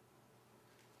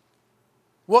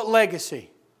 What legacy?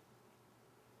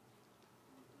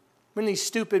 I'm in these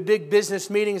stupid big business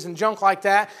meetings and junk like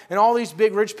that, and all these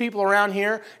big rich people around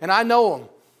here, and I know them.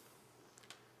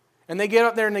 And they get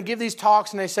up there and they give these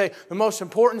talks and they say, the most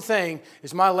important thing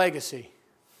is my legacy.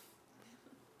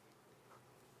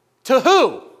 To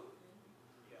who?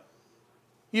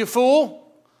 You fool.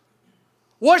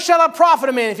 What shall I profit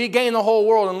a man if he gain the whole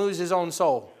world and lose his own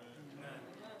soul? Amen.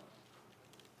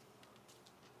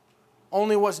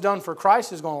 Only what's done for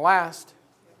Christ is going to last.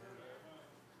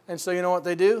 And so you know what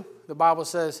they do? The Bible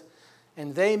says,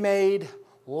 and they made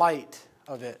light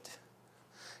of it.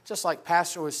 Just like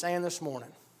Pastor was saying this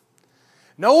morning.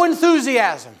 No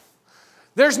enthusiasm.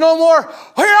 There's no more, here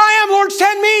I am, Lord,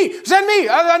 send me, send me.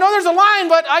 I know there's a line,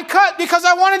 but I cut because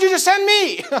I wanted you to send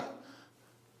me.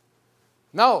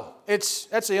 No,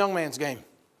 that's a young man's game.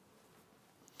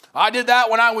 I did that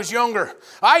when I was younger.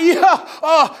 If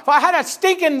I had a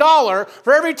stinking dollar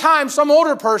for every time some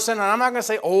older person, and I'm not going to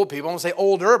say old people, I'm going to say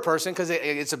older person because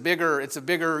it's a bigger,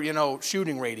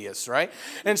 shooting radius, right?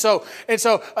 And so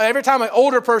every time an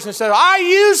older person said, I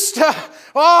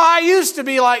used to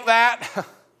be like that,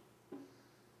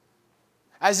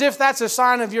 as if that's a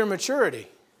sign of your maturity.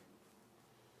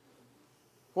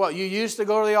 What, you used to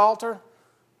go to the altar?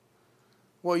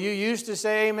 Well, you used to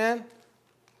say amen?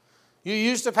 You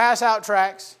used to pass out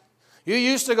tracts. You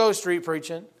used to go street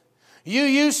preaching. You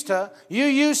used to.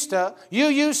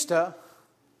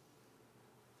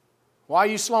 Why are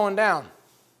you slowing down?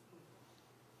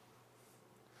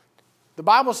 The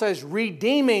Bible says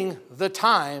redeeming the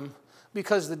time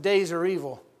because the days are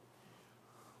evil.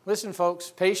 Listen, folks,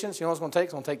 patience, you know what it's going to take?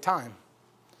 It's going to take time.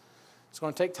 It's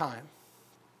going to take time.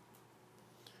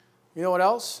 You know what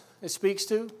else it speaks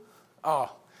to? I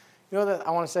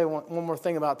want to say one more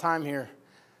thing about time here.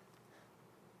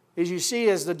 Is you see,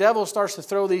 as the devil starts to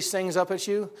throw these things up at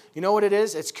you, you know what it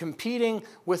is? It's competing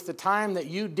with the time that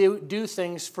you do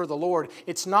things for the Lord.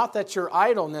 It's not that you're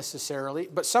idle necessarily,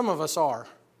 but some of us are.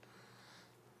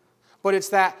 But it's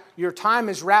that your time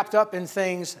is wrapped up in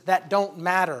things that don't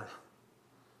matter.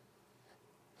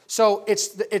 So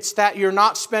it's that you're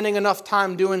not spending enough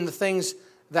time doing the things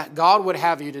that God would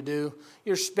have you to do.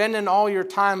 You're spending all your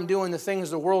time doing the things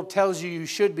the world tells you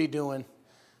should be doing.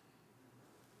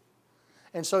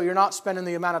 And so you're not spending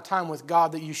the amount of time with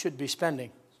God that you should be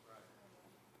spending.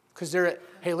 Because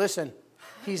hey, listen,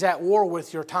 He's at war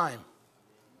with your time.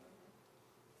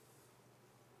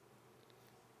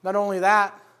 Not only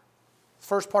that,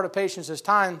 first part of patience is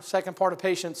time. Second part of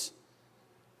patience,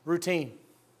 routine.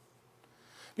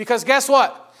 Because guess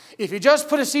what? If you just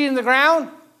put a seed in the ground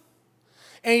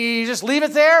and you just leave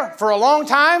it there for a long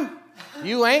time,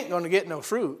 you ain't going to get no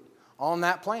fruit on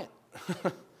that plant.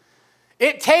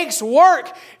 It takes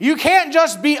work. You can't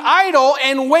just be idle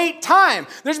and wait time.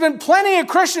 There's been plenty of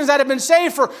Christians that have been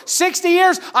saved for 60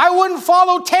 years. I wouldn't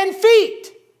follow 10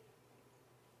 feet.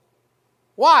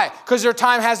 Why? Because their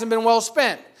time hasn't been well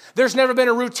spent. There's never been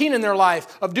a routine in their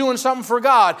life of doing something for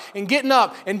God and getting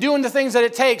up and doing the things that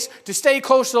it takes to stay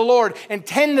close to the Lord and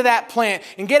tend to that plant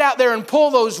and get out there and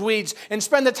pull those weeds and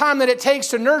spend the time that it takes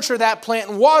to nurture that plant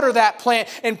and water that plant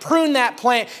and prune that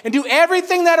plant and do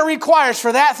everything that it requires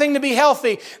for that thing to be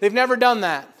healthy. They've never done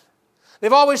that.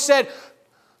 They've always said,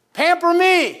 pamper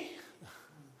me.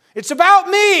 It's about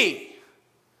me.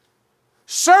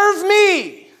 Serve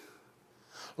me.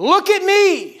 Look at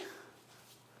me.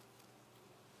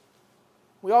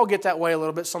 We all get that way a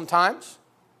little bit sometimes.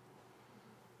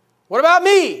 What about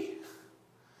me? And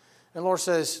the Lord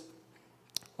says,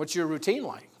 what's your routine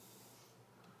like?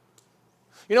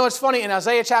 You know, it's funny, in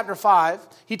Isaiah chapter 5,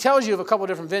 He tells you of a couple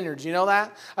different vineyards. You know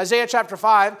that? Isaiah chapter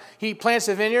 5, He plants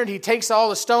a vineyard. He takes all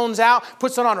the stones out,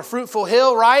 puts it on a fruitful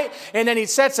hill, right? And then He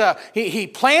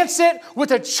plants it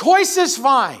with a choicest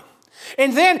vine.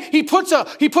 And then He puts a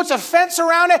fence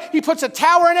around it. He puts a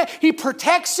tower in it. He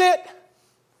protects it.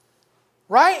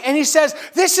 Right? And He says,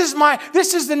 this is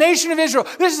the nation of Israel.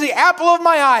 This is the apple of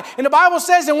my eye. And the Bible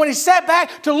says, and when He sat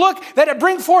back to look that it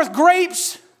bring forth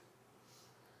grapes,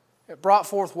 it brought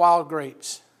forth wild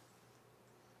grapes.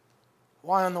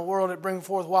 Why in the world did it bring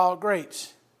forth wild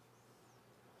grapes?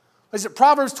 Is it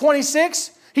Proverbs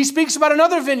 26? He speaks about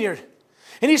another vineyard.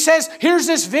 And he says, here's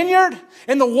this vineyard,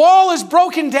 and the wall is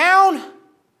broken down,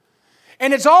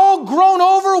 and it's all grown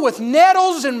over with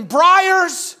nettles and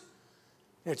briars.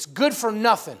 It's good for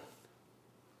nothing.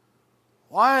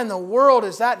 Why in the world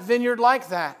is that vineyard like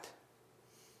that?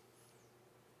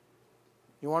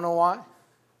 You want to know why?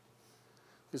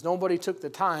 Because nobody took the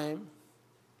time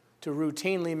to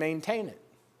routinely maintain it.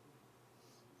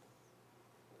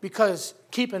 Because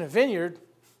keeping a vineyard,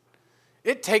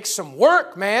 it takes some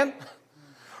work, man.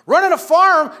 Running a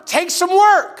farm takes some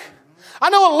work.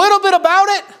 I know a little bit about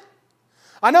it.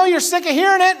 I know you're sick of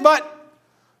hearing it, but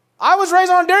I was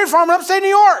raised on a dairy farm in upstate New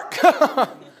York.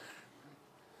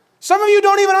 Some of you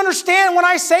don't even understand when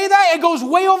I say that. It goes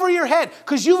way over your head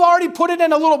because you've already put it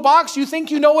in a little box. You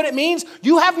think you know what it means.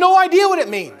 You have no idea what it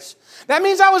means. That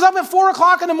means I was up at 4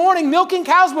 o'clock in the morning milking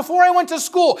cows before I went to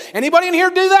school. Anybody in here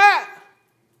do that?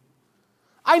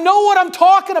 I know what I'm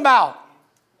talking about.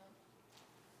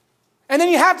 And then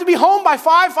you have to be home by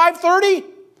 5:30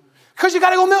 because you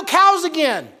got to go milk cows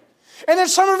again. And then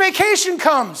summer vacation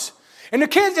comes. And the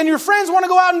kids and your friends want to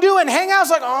go out and do it and hang out.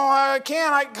 It's like, oh, I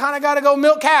can't. I kind of got to go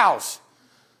milk cows.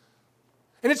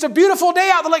 And it's a beautiful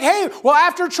day out. They're like, hey, well,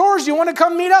 after chores, you want to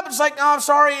come meet up? It's like, oh, I'm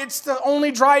sorry. It's the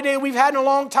only dry day we've had in a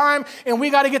long time, and we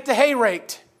got to get the hay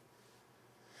raked.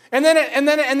 And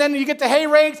then you get the hay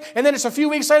raked, and then it's a few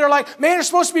weeks later, like, man, it's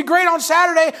supposed to be great on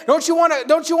Saturday. Don't you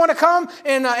want to come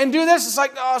and do this? It's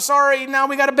like, oh, sorry, now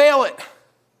we got to bail it.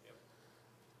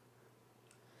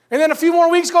 And then a few more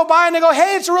weeks go by, and they go,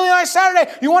 hey, it's a really nice Saturday.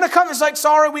 You want to come? It's like,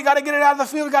 sorry, we got to get it out of the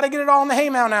field. We got to get it all in the hay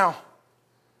mow now.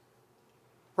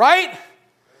 Right?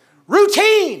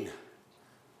 Routine.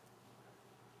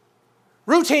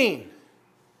 Routine.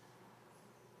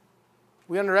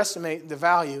 We underestimate the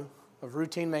value of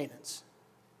routine maintenance.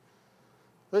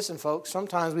 Listen, folks,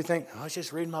 sometimes we think, oh, it's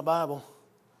just reading my Bible.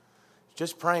 It's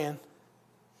just praying.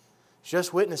 It's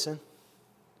just witnessing.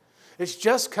 It's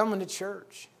just coming to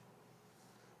church.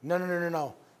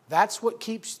 No. That's what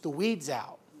keeps the weeds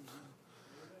out.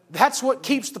 That's what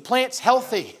keeps the plants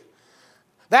healthy.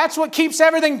 That's what keeps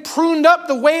everything pruned up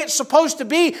the way it's supposed to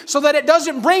be so that it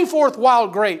doesn't bring forth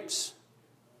wild grapes.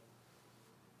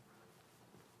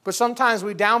 But sometimes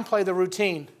we downplay the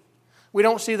routine. We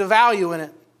don't see the value in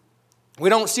it. We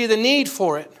don't see the need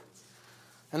for it.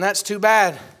 And that's too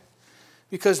bad.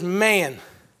 Because, man,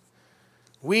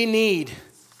 we need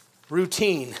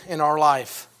routine in our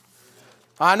life.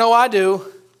 I know I do.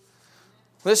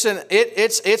 Listen,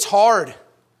 it's hard.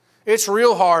 It's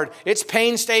real hard. It's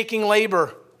painstaking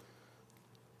labor.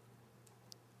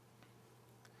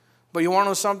 But you want to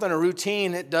know something? A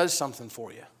routine, it does something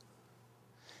for you.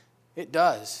 It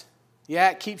does.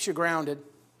 Yeah, it keeps you grounded.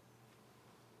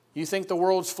 You think the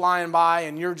world's flying by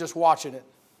and you're just watching it.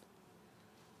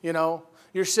 You know,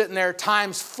 you're sitting there,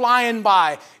 time's flying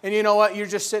by. And you know what? You're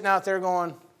just sitting out there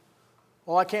going,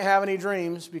 well, I can't have any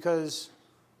dreams because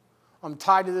I'm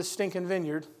tied to this stinking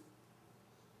vineyard.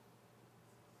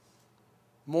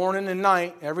 Morning and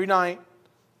night, every night,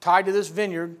 tied to this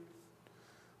vineyard.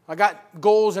 I got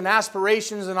goals and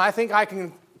aspirations and I think I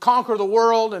can conquer the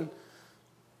world, and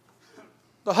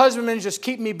the husbandmen just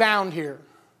keep me bound here.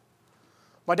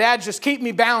 My dad just keep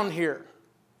me bound here.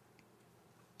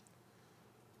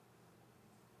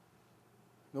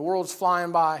 The world's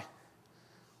flying by.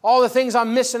 All the things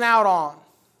I'm missing out on.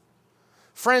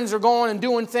 Friends are going and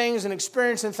doing things and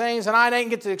experiencing things, and I didn't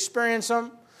get to experience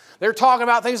them. They're talking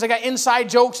about things, they got inside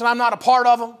jokes, and I'm not a part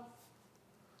of them.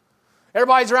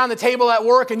 Everybody's around the table at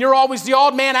work, and you're always the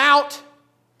odd man out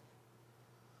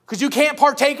because you can't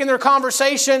partake in their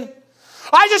conversation.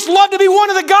 I just love to be one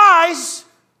of the guys.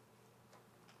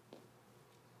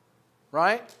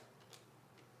 Right?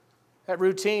 That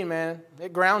routine, man,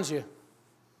 it grounds you.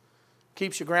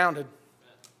 Keeps you grounded.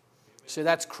 You say,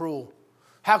 that's cruel.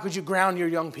 How could you ground your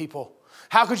young people?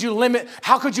 How could you limit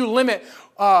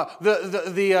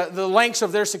the lengths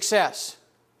of their success?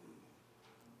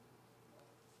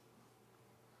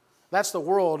 That's the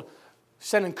world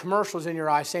sending commercials in your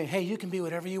eyes saying, hey, you can be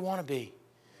whatever you want to be.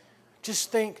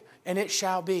 Just think, and it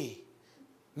shall be.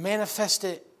 Manifest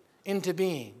it into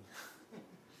being.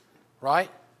 Right?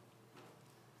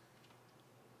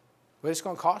 But it's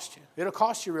going to cost you. It'll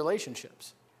cost you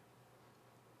relationships.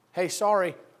 Hey,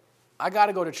 sorry, I got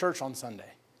to go to church on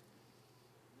Sunday.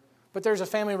 But there's a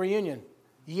family reunion.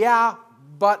 Yeah,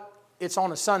 but it's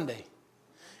on a Sunday.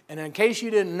 And in case you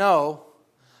didn't know,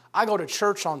 I go to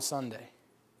church on Sunday.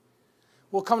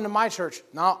 Well, come to my church.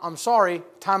 No, I'm sorry,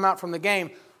 time out from the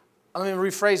game. Let me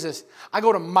rephrase this. I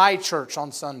go to my church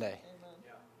on Sunday.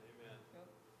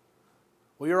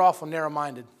 Well, you're awful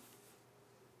narrow-minded.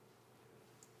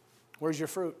 Where's your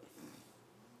fruit?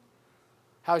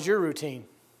 How's your routine?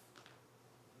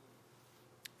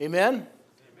 Amen? Amen?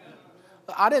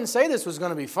 I didn't say this was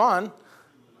going to be fun.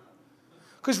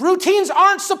 Because routines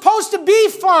aren't supposed to be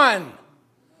fun.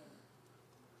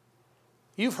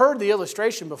 You've heard the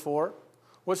illustration before.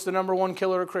 What's the number one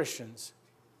killer of Christians?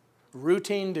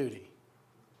 Routine duty.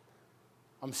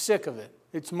 I'm sick of it.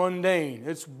 It's mundane.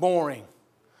 It's boring.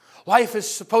 Life is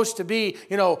supposed to be,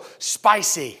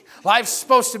 spicy. Life's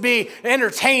supposed to be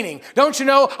entertaining. Don't you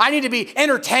know I need to be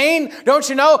entertained? Don't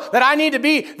you know that I need to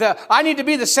be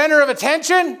the center of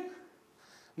attention?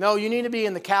 No, you need to be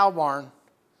in the cow barn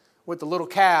with the little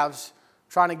calves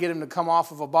trying to get them to come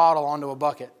off of a bottle onto a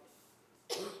bucket.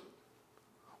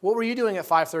 What were you doing at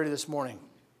 5:30 this morning?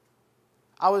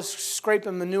 I was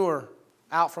scraping manure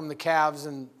out from the calves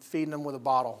and feeding them with a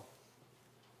bottle.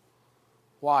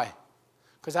 Why?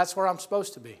 Because that's where I'm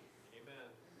supposed to be. Amen.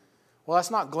 Well, that's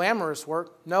not glamorous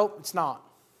work. Nope, it's not.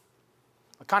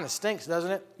 It kind of stinks,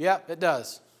 doesn't it? Yep, it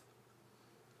does.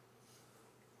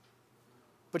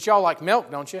 But y'all like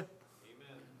milk, don't you?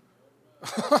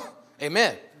 Amen.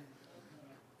 Amen.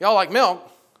 Y'all like milk.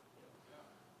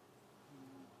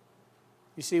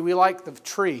 You see, we like the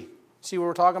tree. See what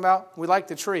we're talking about? We like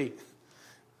the tree.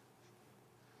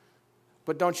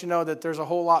 But don't you know that there's a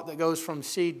whole lot that goes from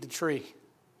seed to tree?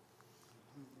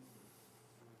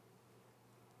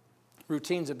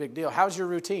 Routine's a big deal. How's your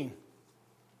routine?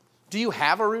 Do you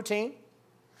have a routine?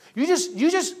 You just,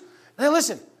 hey,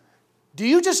 listen, do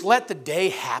you just let the day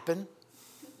happen?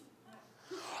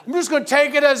 I'm just going to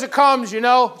take it as it comes, you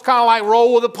know? It's kind of like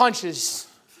roll with the punches.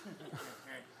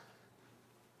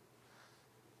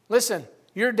 Listen,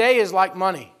 your day is like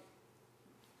money.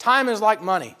 Time is like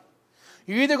money.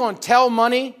 You're either going to tell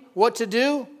money what to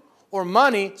do, or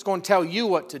money is going to tell you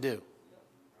what to do.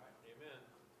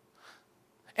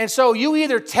 And so you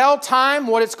either tell time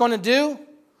what it's going to do,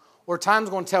 or time's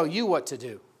going to tell you what to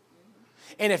do.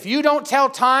 And if you don't tell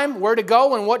time where to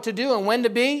go and what to do and when to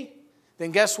be,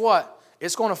 then guess what?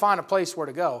 It's going to find a place where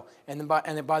to go. And then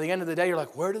by the end of the day, you're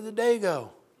like, where did the day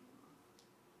go?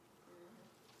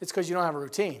 It's because you don't have a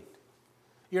routine.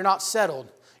 You're not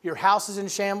settled. Your house is in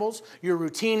shambles. Your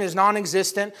routine is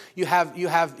non-existent. You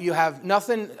have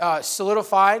nothing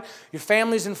solidified. Your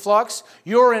family's in flux.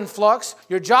 You're in flux.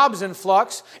 Your job's in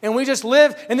flux. And we just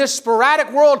live in this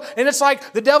sporadic world. And it's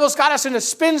like the devil's got us in a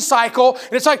spin cycle.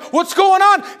 And it's like, what's going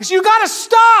on? You got to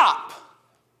stop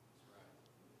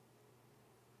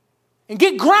and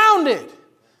get grounded.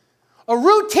 A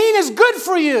routine is good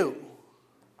for you.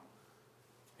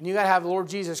 And you got to have the Lord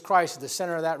Jesus Christ at the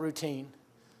center of that routine.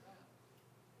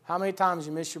 How many times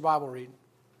you missed your Bible reading?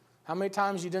 How many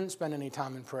times you didn't spend any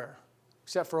time in prayer,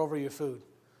 except for over your food?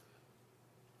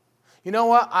 You know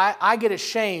what? I get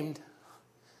ashamed.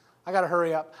 I got to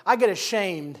hurry up. I get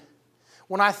ashamed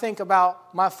when I think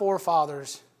about my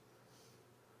forefathers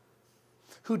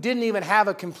who didn't even have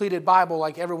a completed Bible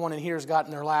like everyone in here has got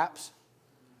in their laps.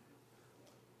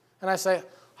 And I say,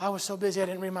 I was so busy I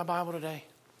didn't read my Bible today.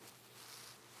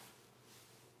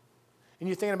 And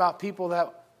you're thinking about people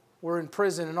that were in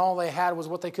prison and all they had was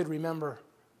what they could remember.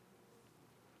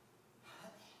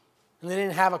 And they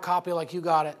didn't have a copy like you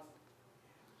got it.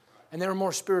 And they were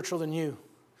more spiritual than you. And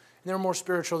they were more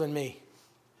spiritual than me.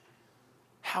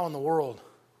 How in the world?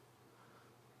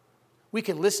 We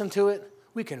can listen to it.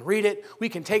 We can read it. We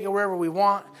can take it wherever we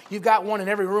want. You've got one in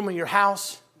every room in your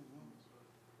house.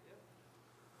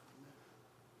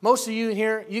 Most of you in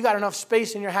here, you got enough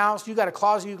space in your house. You got a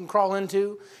closet you can crawl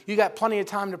into. You got plenty of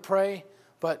time to pray.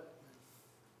 But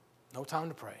no time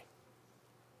to pray.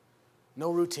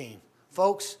 No routine.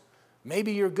 Folks,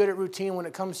 maybe you're good at routine when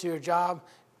it comes to your job,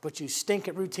 but you stink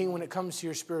at routine when it comes to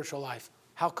your spiritual life.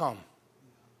 How come?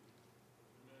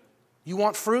 You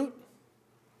want fruit?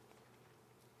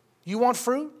 You want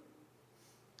fruit?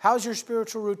 How's your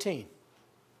spiritual routine?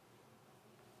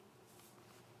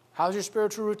 How's your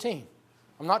spiritual routine?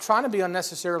 I'm not trying to be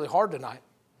unnecessarily hard tonight.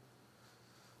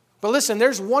 But listen,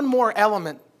 there's one more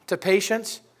element to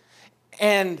patience.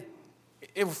 And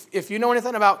if you know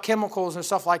anything about chemicals and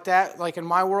stuff like that, like in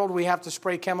my world, we have to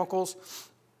spray chemicals.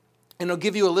 And it'll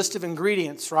give you a list of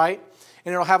ingredients, right?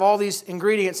 And it'll have all these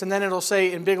ingredients. And then it'll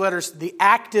say in big letters, the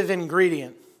active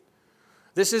ingredient.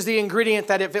 This is the ingredient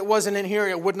that if it wasn't in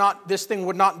here, this thing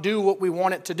would not do what we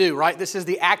want it to do, right? This is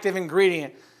the active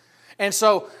ingredient. And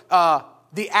so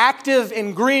the active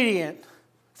ingredient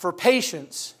for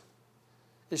patience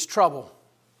is trouble.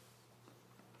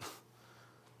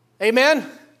 Amen?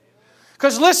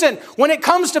 Because listen, when it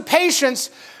comes to patience,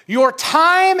 your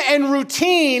time and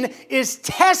routine is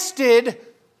tested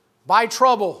by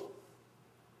trouble.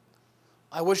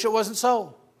 I wish it wasn't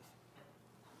so.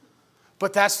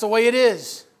 But that's the way it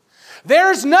is.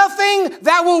 There's nothing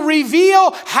that will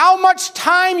reveal how much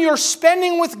time you're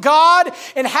spending with God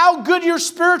and how good your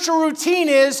spiritual routine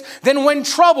is than when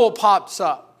trouble pops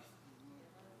up.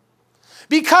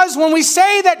 Because when we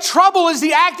say that trouble is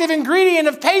the active ingredient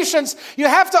of patience, you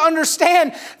have to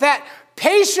understand that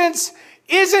patience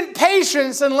isn't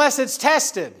patience unless it's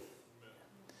tested.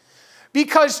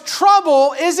 Because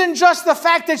trouble isn't just the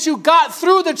fact that you got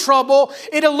through the trouble,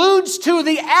 it alludes to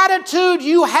the attitude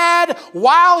you had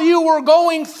while you were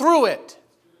going through it.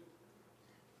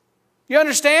 You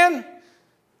understand?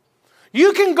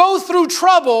 You can go through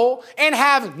trouble and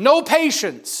have no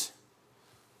patience.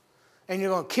 And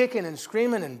you're going kicking and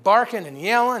screaming and barking and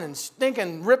yelling and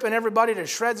stinking, ripping everybody to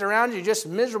shreds around you. You're just a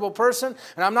miserable person.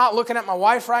 And I'm not looking at my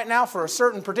wife right now for a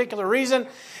certain particular reason.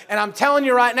 And I'm telling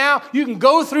you right now, you can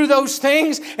go through those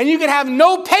things and you can have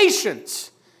no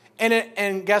patience.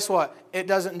 And guess what? It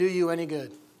doesn't do you any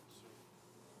good.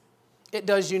 It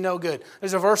does you no good.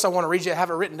 There's a verse I want to read you. I have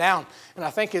it written down. And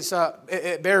I think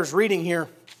it bears reading here.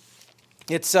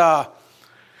 It's,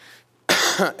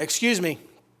 excuse me.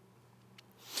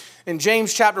 In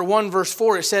James chapter 1, verse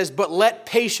 4, it says, "But let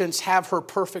patience have her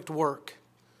perfect work,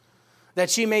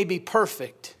 that she may be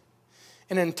perfect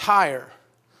and entire,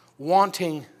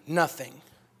 wanting nothing."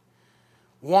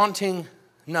 Wanting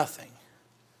nothing.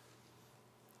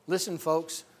 Listen,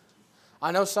 folks,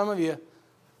 I know some of you,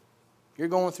 you're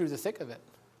going through the thick of it.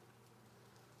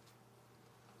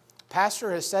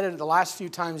 Pastor has said it the last few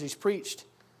times he's preached.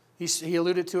 He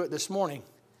alluded to it this morning.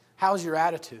 How's your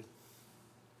attitude?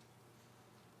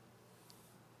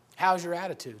 How's your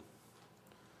attitude?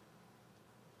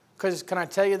 Because can I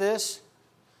tell you this?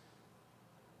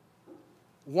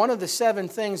 One of the 7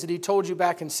 things that he told you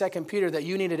back in 2 Peter that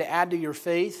you needed to add to your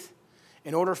faith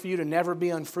in order for you to never be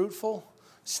unfruitful,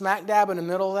 smack dab in the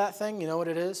middle of that thing, you know what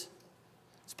it is?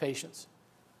 It's patience.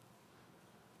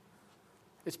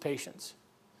 It's patience.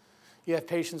 You have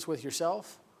patience with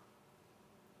yourself.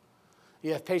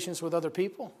 You have patience with other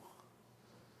people.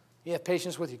 You have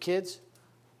patience with your kids.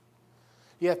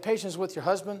 You have patience with your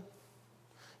husband.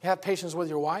 You have patience with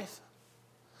your wife.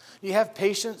 You have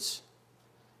patience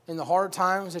in the hard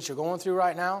times that you're going through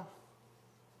right now.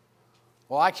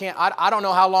 Well, I don't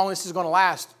know how long this is going to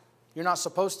last. You're not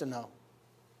supposed to know.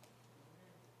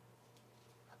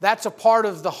 That's a part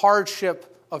of the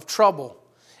hardship of trouble,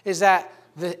 is that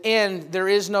the end, there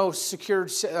is no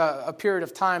secured a period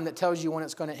of time that tells you when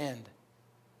it's going to end.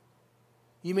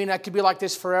 You mean that could be like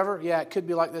this forever? Yeah, it could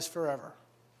be like this forever.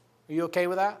 Are you okay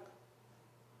with that?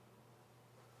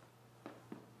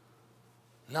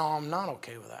 No, I'm not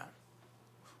okay with that.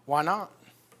 Why not?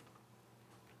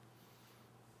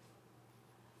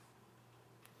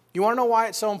 You want to know why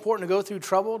it's so important to go through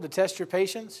trouble to test your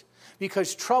patience?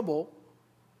 Because trouble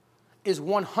is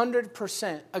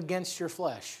 100% against your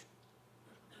flesh.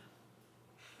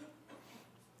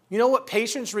 You know what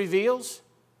patience reveals?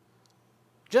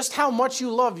 Just how much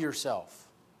you love yourself.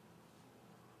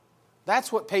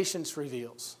 That's what patience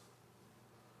reveals.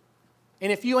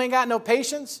 And if you ain't got no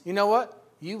patience, you know what?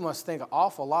 You must think an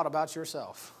awful lot about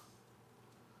yourself.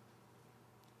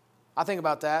 I think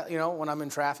about that, when I'm in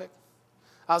traffic.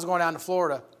 I was going down to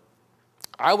Florida.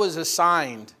 I was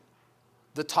assigned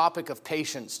the topic of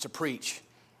patience to preach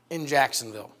in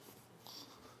Jacksonville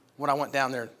when I went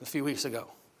down there a few weeks ago.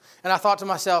 And I thought to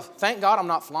myself, thank God I'm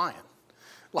not flying.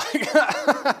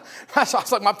 I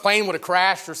was like, my plane would have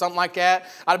crashed or something like that.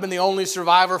 I'd have been the only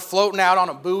survivor floating out on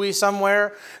a buoy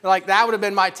somewhere. That would have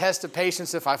been my test of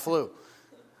patience if I flew.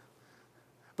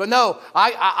 But no,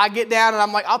 I get down and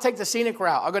I'm like, I'll take the scenic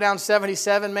route. I'll go down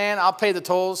 77, man. I'll pay the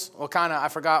tolls. Well, I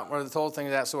forgot where the toll thing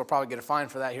is at, so we'll probably get a fine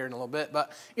for that here in a little bit.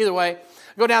 But either way,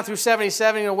 I go down through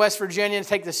 77, West Virginia, and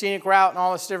take the scenic route and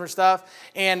all this different stuff.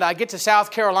 And I get to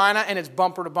South Carolina, and it's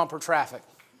bumper-to-bumper traffic.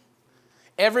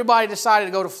 Everybody decided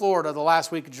to go to Florida the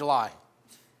last week of July.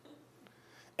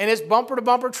 And it's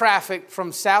bumper-to-bumper traffic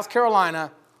from South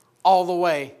Carolina all the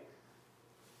way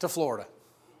to Florida.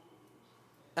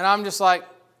 And I'm just like,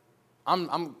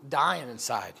 I'm dying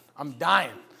inside. I'm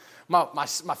dying. My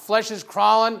flesh is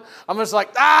crawling. I'm just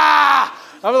like,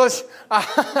 there's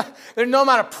no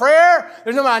amount of prayer.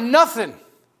 There's no amount of nothing.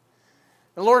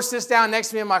 The Lord sits down next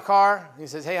to me in my car. He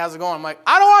says, hey, how's it going? I'm like,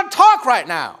 I don't want to talk right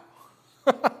now.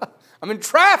 I'm in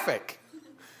traffic.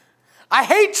 I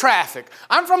hate traffic.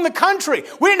 I'm from the country.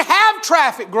 We didn't have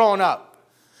traffic growing up.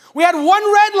 We had one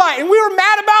red light, and we were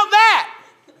mad about that.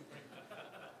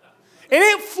 And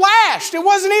it flashed. It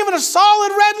wasn't even a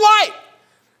solid red light.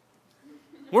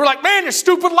 We were like, man, this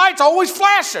stupid light's always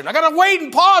flashing. I got to wait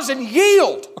and pause and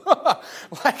yield.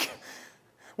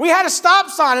 We had a stop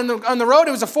sign on the road.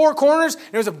 It was a 4 corners.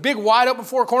 It was a big wide open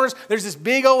 4 corners. There's this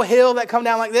big old hill that come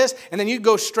down like this. And then you'd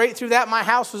go straight through that. My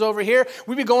house was over here.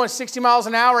 We'd be going 60 miles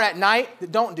an hour at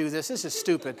night. Don't do this. This is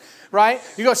stupid, right?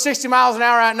 You go 60 miles an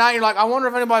hour at night. You're like, I wonder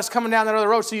if anybody's coming down that other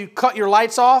road. So you cut your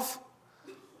lights off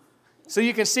so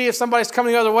you can see if somebody's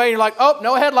coming the other way. You're like, oh,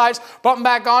 no headlights. Bump them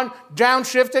back on.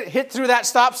 Downshift it. Hit through that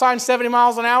stop sign 70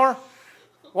 miles an hour.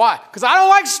 Why? Because I don't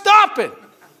like stopping.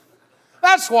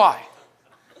 That's why.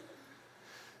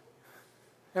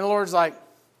 And the Lord's like,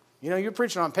 you're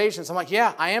preaching on patience. I'm like,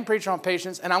 yeah, I am preaching on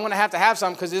patience, and I'm going to have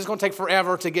some because it's going to take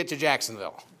forever to get to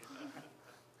Jacksonville.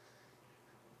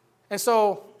 And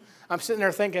so I'm sitting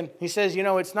there thinking, he says,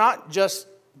 it's not just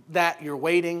that you're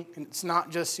waiting. It's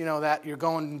not just, that you're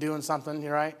going and doing something,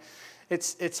 right?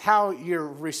 It's how you're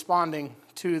responding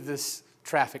to this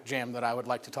traffic jam that I would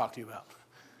like to talk to you about.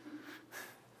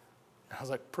 I was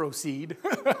like, proceed.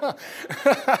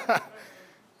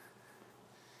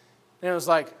 And it was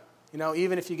like,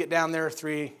 even if you get down there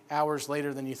 3 hours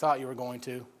later than you thought you were going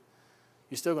to,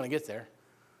 you're still going to get there,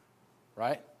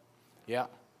 right? Yeah.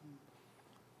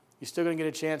 You're still going to get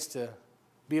a chance to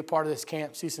be a part of this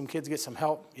camp, see some kids get some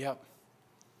help, yep.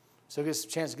 Still get a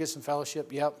chance to get some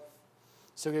fellowship, yep.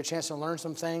 Still get a chance to learn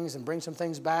some things and bring some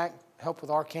things back, help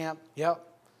with our camp, yep.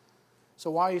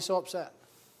 So why are you so upset?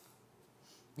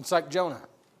 It's like Jonah.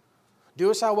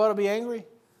 Do us how well to be angry?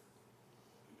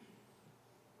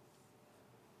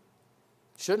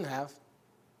 Shouldn't have.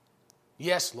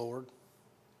 Yes, Lord.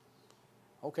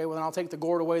 Okay, well, then I'll take the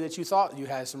gourd away that you thought you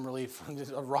had some relief.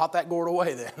 Just rot that gourd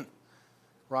away then.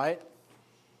 Right?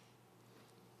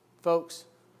 Folks,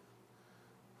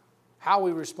 how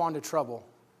we respond to trouble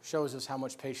shows us how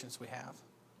much patience we have.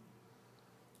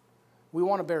 We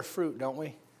want to bear fruit, don't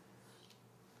we?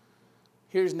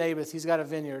 Here's Naboth. He's got a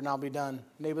vineyard, and I'll be done.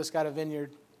 Naboth's got a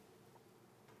vineyard.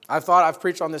 I've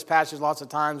preached on this passage lots of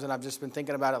times, and I've just been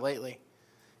thinking about it lately.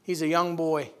 He's a young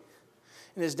boy,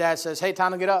 and his dad says, hey,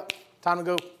 time to get up. Time to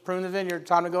go prune the vineyard.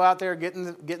 Time to go out there,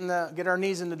 get our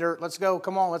knees in the dirt. Let's go.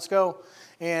 Come on, let's go.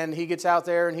 And he gets out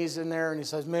there, and he's in there, and he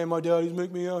says, man, my daddy's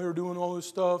making me out here doing all this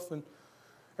stuff and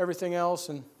everything else,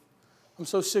 and I'm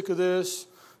so sick of this.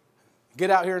 Get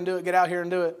out here and do it. Get out here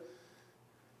and do it.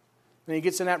 And he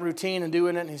gets in that routine and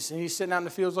doing it, and he's sitting out in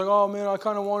the fields like, oh, man, I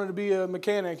kind of wanted to be a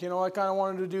mechanic. I kind of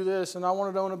wanted to do this, and I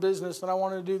wanted to own a business, and I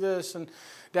wanted to do this. And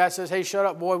Dad says, hey, shut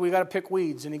up, boy. We got to pick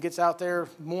weeds. And he gets out there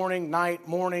morning, night,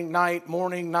 morning, night,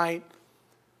 morning, night.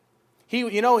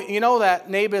 You know that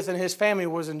Naboth and his family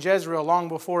was in Jezreel long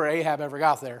before Ahab ever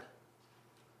got there.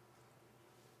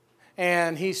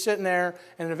 And he's sitting there,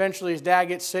 and eventually his dad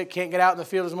gets sick, can't get out in the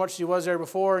field as much as he was there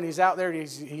before, and he's out there,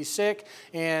 he's sick,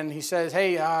 and he says,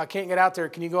 hey, I can't get out there.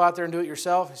 Can you go out there and do it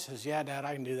yourself? He says, yeah, Dad,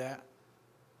 I can do that.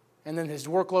 And then his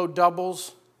workload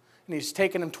doubles, and he's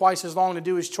taking him twice as long to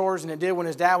do his chores than it did when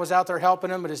his dad was out there helping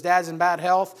him, but his dad's in bad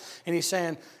health, and he's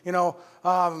saying,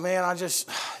 man, this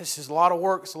is a lot of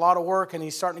work, it's a lot of work, and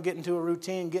he's starting to get into a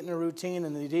routine,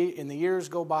 and the years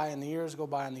go by, and the years go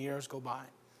by, and the years go by.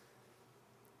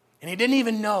 And he didn't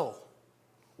even know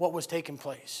what was taking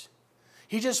place.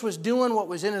 He just was doing what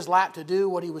was in his lap to do,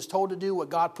 what he was told to do, what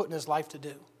God put in his life to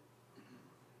do.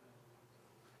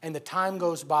 And the time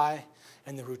goes by,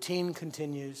 and the routine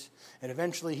continues, and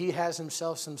eventually he has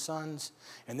himself some sons,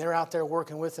 and they're out there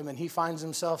working with him, and he finds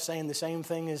himself saying the same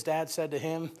thing his dad said to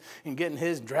him, and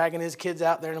dragging his kids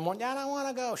out there, and going, Dad, I want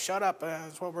to go. Shut up,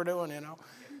 that's what we're doing, And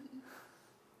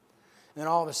then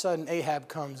all of a sudden, Ahab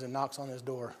comes and knocks on his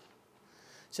door.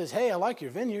 Says, hey, I like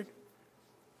your vineyard.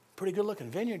 Pretty good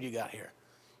looking vineyard you got here.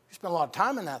 You spent a lot of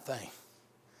time in that thing.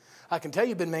 I can tell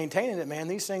you've been maintaining it, man.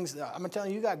 These things, I'm going to tell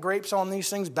you, you got grapes on these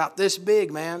things about this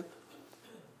big, man.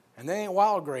 And they ain't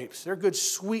wild grapes. They're good,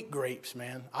 sweet grapes,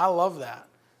 man. I love that.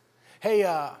 Hey,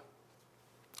 I'll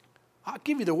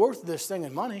give you the worth of this thing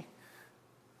in money.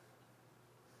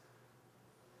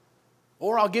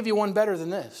 Or I'll give you one better than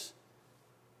this.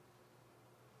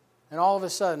 And all of a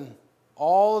sudden,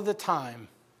 all of the time,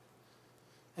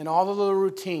 and all of the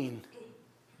routine,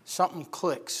 something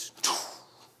clicks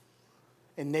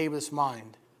in Naboth's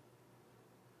mind.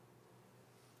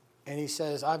 And he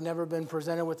says, I've never been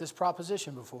presented with this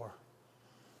proposition before.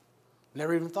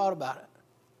 Never even thought about it.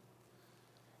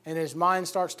 And his mind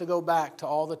starts to go back to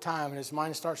all the time, and his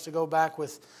mind starts to go back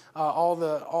with all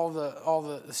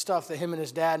the stuff that him and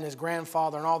his dad and his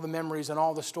grandfather and all the memories and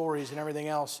all the stories and everything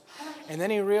else. And then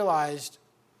he realized,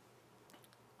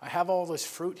 I have all this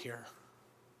fruit here.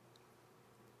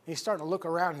 He's starting to look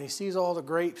around, and he sees all the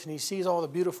grapes, and he sees all the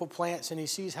beautiful plants, and he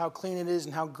sees how clean it is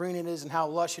and how green it is and how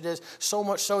lush it is, so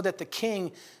much so that the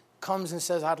king comes and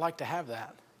says, I'd like to have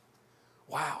that.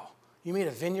 Wow, you mean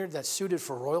a vineyard that's suited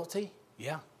for royalty?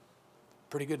 Yeah,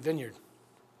 pretty good vineyard.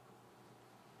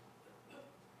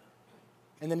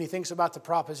 And then he thinks about the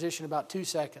proposition about 2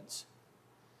 seconds.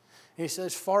 And he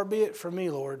says, far be it from me,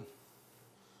 Lord.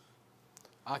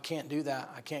 I can't do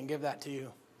that. I can't give that to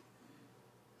you.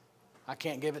 I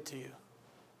can't give it to you.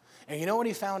 And you know what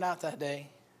he found out that day?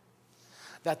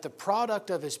 That the product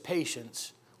of his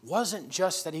patience wasn't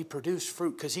just that he produced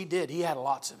fruit, because he did. He had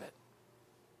lots of it.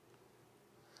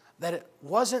 That it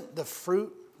wasn't the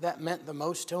fruit that meant the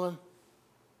most to him.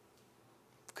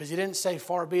 Because he didn't say,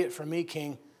 far be it from me,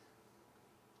 King.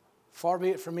 Far be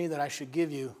it from me that I should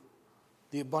give you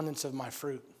the abundance of my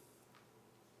fruit.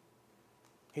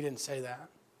 He didn't say that.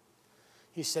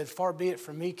 He said, far be it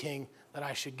from me, King, that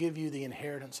I should give you the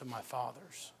inheritance of my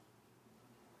fathers.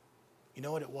 You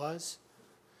know what it was?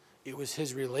 It was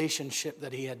his relationship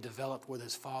that he had developed with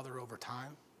his father over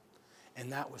time.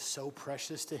 And that was so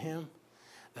precious to him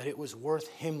that it was worth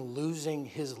him losing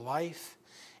his life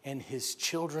and his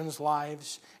children's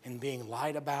lives and being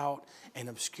lied about and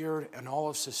obscured in all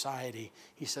of society.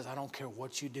 He says, I don't care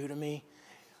what you do to me.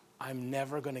 I'm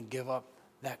never going to give up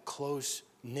that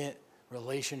close-knit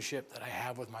relationship that I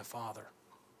have with my father.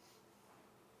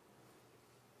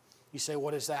 You say,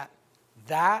 what is that?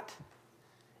 That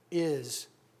is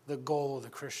the goal of the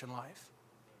Christian life.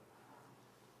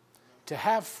 To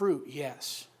have fruit,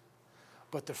 yes.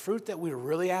 But the fruit that we're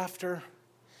really after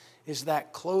is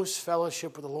that close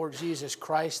fellowship with the Lord Jesus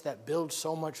Christ that builds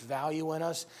so much value in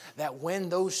us that when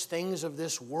those things of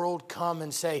this world come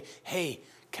and say, hey,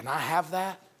 can I have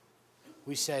that?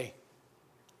 We say,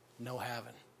 no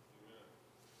having.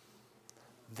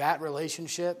 That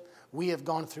relationship, we have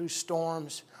gone through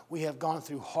storms. We have gone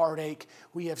through heartache.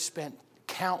 We have spent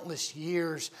countless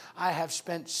years. I have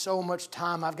spent so much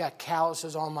time. I've got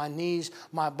calluses on my knees.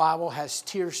 My Bible has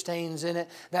tear stains in it.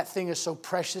 That thing is so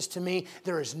precious to me.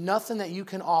 There is nothing that you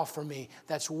can offer me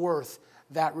that's worth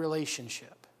that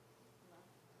relationship.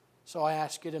 So I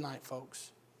ask you tonight,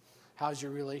 folks, how's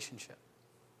your relationship?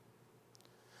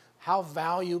 How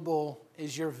valuable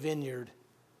is your vineyard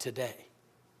today?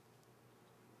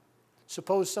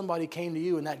 Suppose somebody came to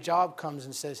you and that job comes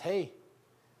and says, hey,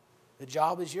 the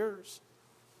job is yours.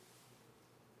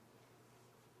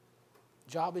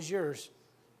 Job is yours.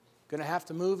 Going to have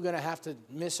to move, going to have to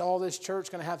miss all this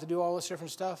church, going to have to do all this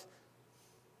different stuff.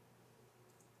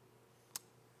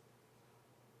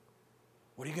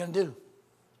 What are you going to do?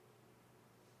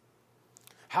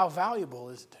 How valuable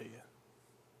is it to you?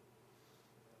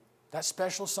 That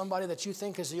special somebody that you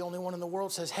think is the only one in the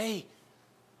world says, hey,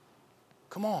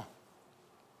 come on.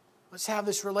 Let's have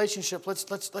this relationship.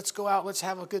 Let's go out. Let's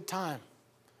have a good time.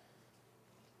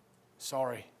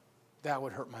 Sorry, that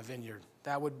would hurt my vineyard.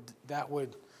 That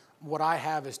would, what I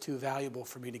have is too valuable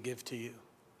for me to give to you.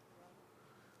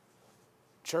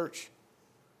 Church,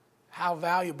 how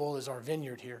valuable is our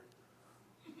vineyard here?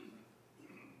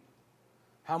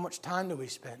 How much time do we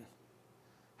spend?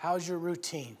 How's your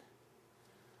routine?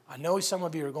 I know some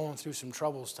of you are going through some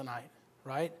troubles tonight,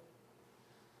 right?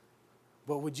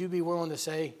 But would you be willing to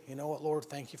say, you know what, Lord,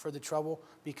 thank you for the trouble,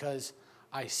 because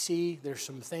I see there's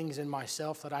some things in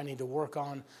myself that I need to work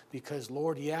on, because,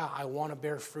 Lord, yeah, I want to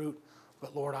bear fruit,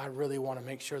 but, Lord, I really want to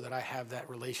make sure that I have that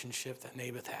relationship that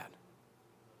Naboth had.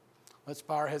 Let's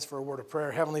bow our heads for a word of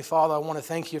prayer. Heavenly Father, I want to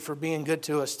thank you for being good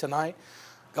to us tonight.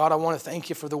 God, I want to thank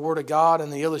you for the Word of God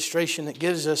and the illustration that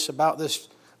gives us about this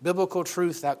biblical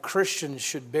truth that Christians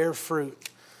should bear fruit.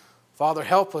 Father,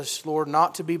 help us, Lord,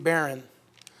 not to be barren.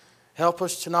 Help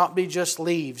us to not be just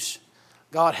leaves.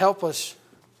 God, help us,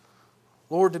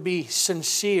 Lord, to be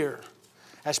sincere.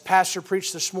 As Pastor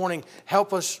preached this morning,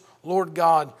 help us, Lord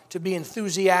God, to be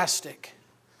enthusiastic,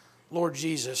 Lord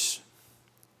Jesus.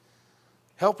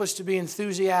 Help us to be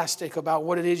enthusiastic about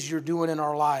what it is you're doing in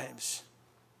our lives.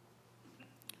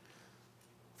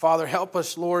 Father, help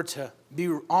us, Lord, to be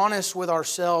honest with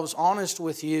ourselves, honest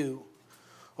with you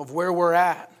of where we're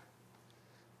at.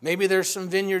 Maybe there's some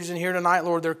vineyards in here tonight,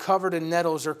 Lord, they're covered in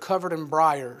nettles, they're covered in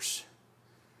briars.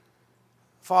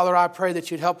 Father, I pray that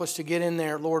you'd help us to get in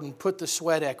there, Lord, and put the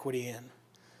sweat equity in.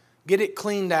 Get it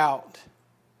cleaned out.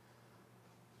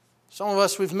 Some of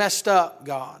us, we've messed up,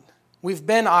 God. We've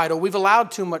been idle. We've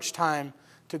allowed too much time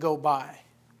to go by.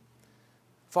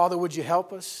 Father, would you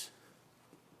help us?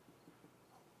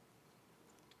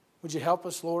 Would you help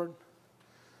us, Lord?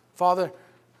 Father,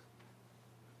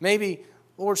 maybe,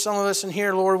 Lord, some of us in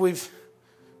here, Lord, we've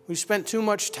spent too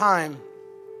much time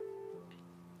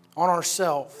on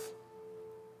ourselves.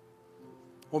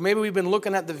 Or maybe we've been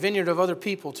looking at the vineyard of other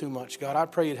people too much. God, I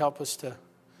pray you'd help us to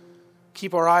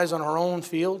keep our eyes on our own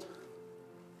field.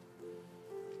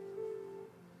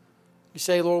 You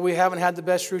say, Lord, we haven't had the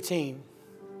best routine.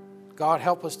 God,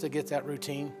 help us to get that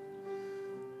routine.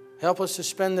 Help us to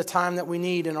spend the time that we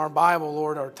need in our Bible,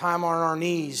 Lord, our time on our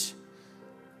knees,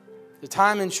 the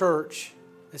time in church.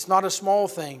 It's not a small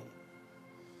thing.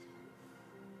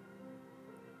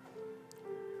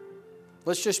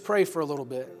 Let's just pray for a little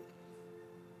bit.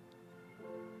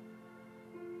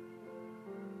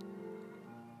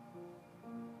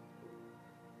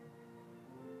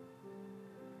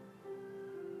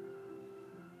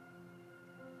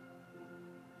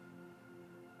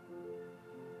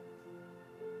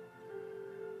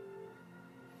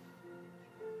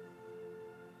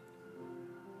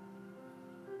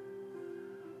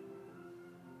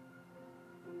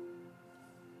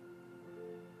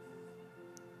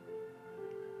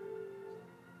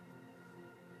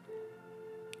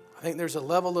 I think there's a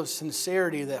level of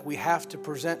sincerity that we have to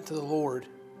present to the Lord.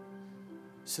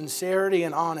 Sincerity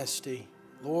and honesty.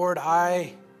 Lord,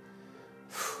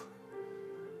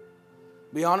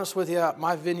 be honest with you,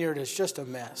 my vineyard is just a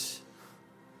mess.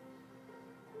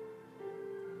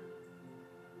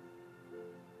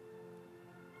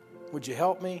 Would you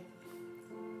help me?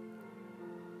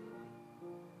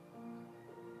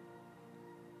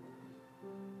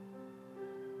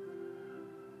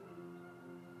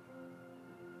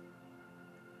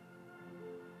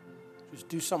 Just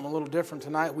do something a little different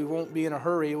tonight. We won't be in a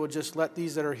hurry. We'll just let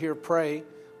these that are here pray.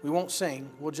 We won't sing.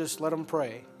 We'll just let them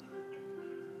pray.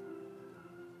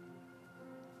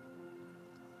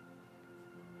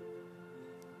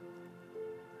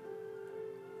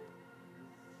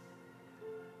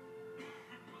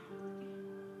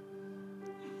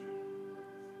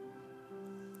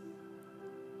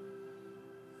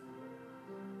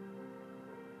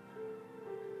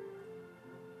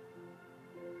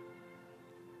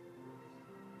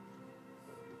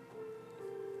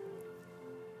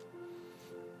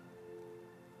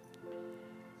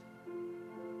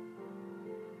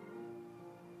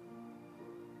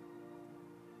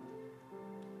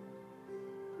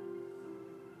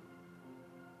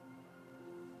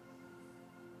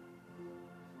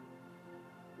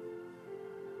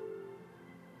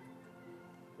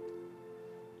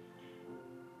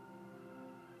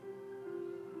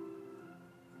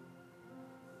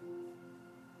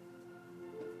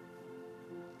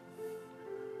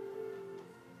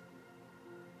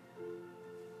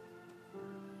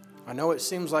 I know it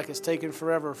seems like it's taken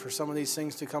forever for some of these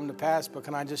things to come to pass, but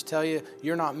can I just tell you,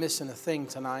 you're not missing a thing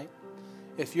tonight.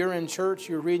 If you're in church,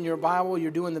 you're reading your Bible,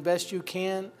 you're doing the best you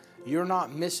can, you're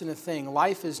not missing a thing.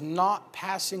 Life is not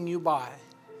passing you by.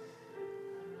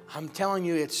 I'm telling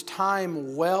you, it's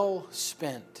time well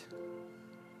spent.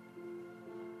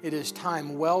 It is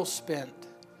time well spent.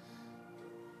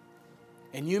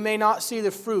 And you may not see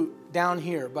the fruit down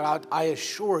here, but I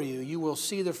assure you, you will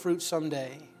see the fruit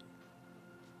someday.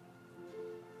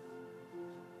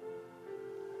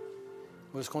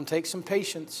 But it's going to take some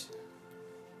patience.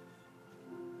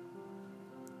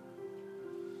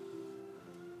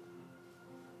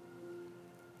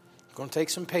 It's going to take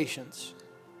some patience.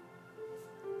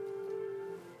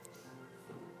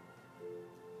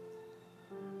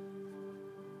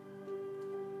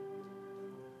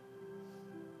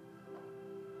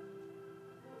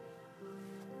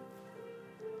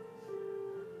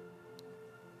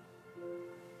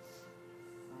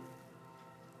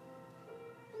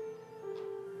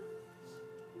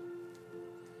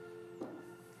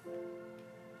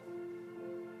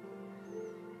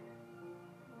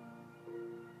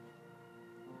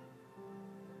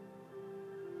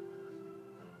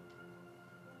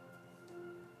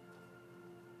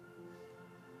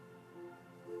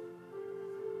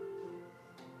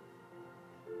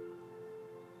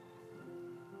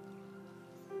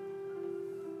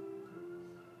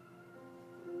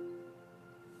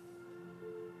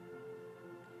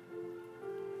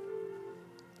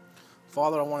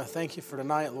 Father, I want to thank you for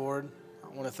tonight, Lord.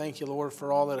 I want to thank you, Lord,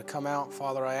 for all that have come out.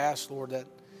 Father, I ask, Lord, that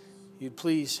you'd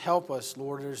please help us,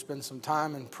 Lord. There's been some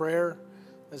time in prayer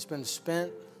that's been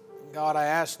spent. God, I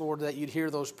ask, Lord, that you'd hear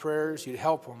those prayers, you'd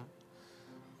help them.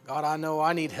 God, I know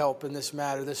I need help in this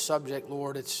matter, this subject,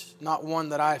 Lord. It's not one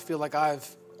that I feel like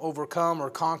I've overcome or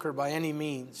conquered by any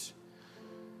means.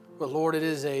 But, Lord, it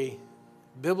is a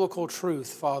biblical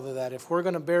truth, Father, that if we're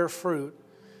going to bear fruit,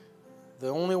 the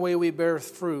only way we bear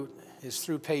fruit is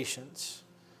through patience.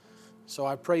 So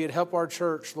I pray you'd help our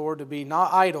church, Lord, to be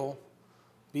not idle,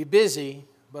 be busy,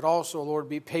 but also, Lord,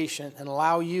 be patient and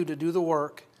allow you to do the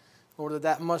work, Lord, that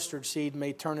that mustard seed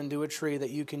may turn into a tree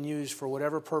that you can use for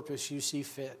whatever purpose you see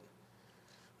fit.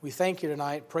 We thank you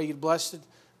tonight. Pray you'd bless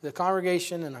the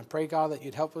congregation, and I pray, God, that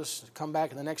you'd help us come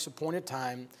back in the next appointed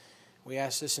time. We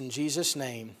ask this in Jesus'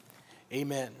 name.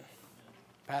 Amen.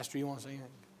 Pastor, you want to say anything?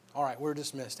 All right, we're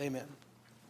dismissed. Amen.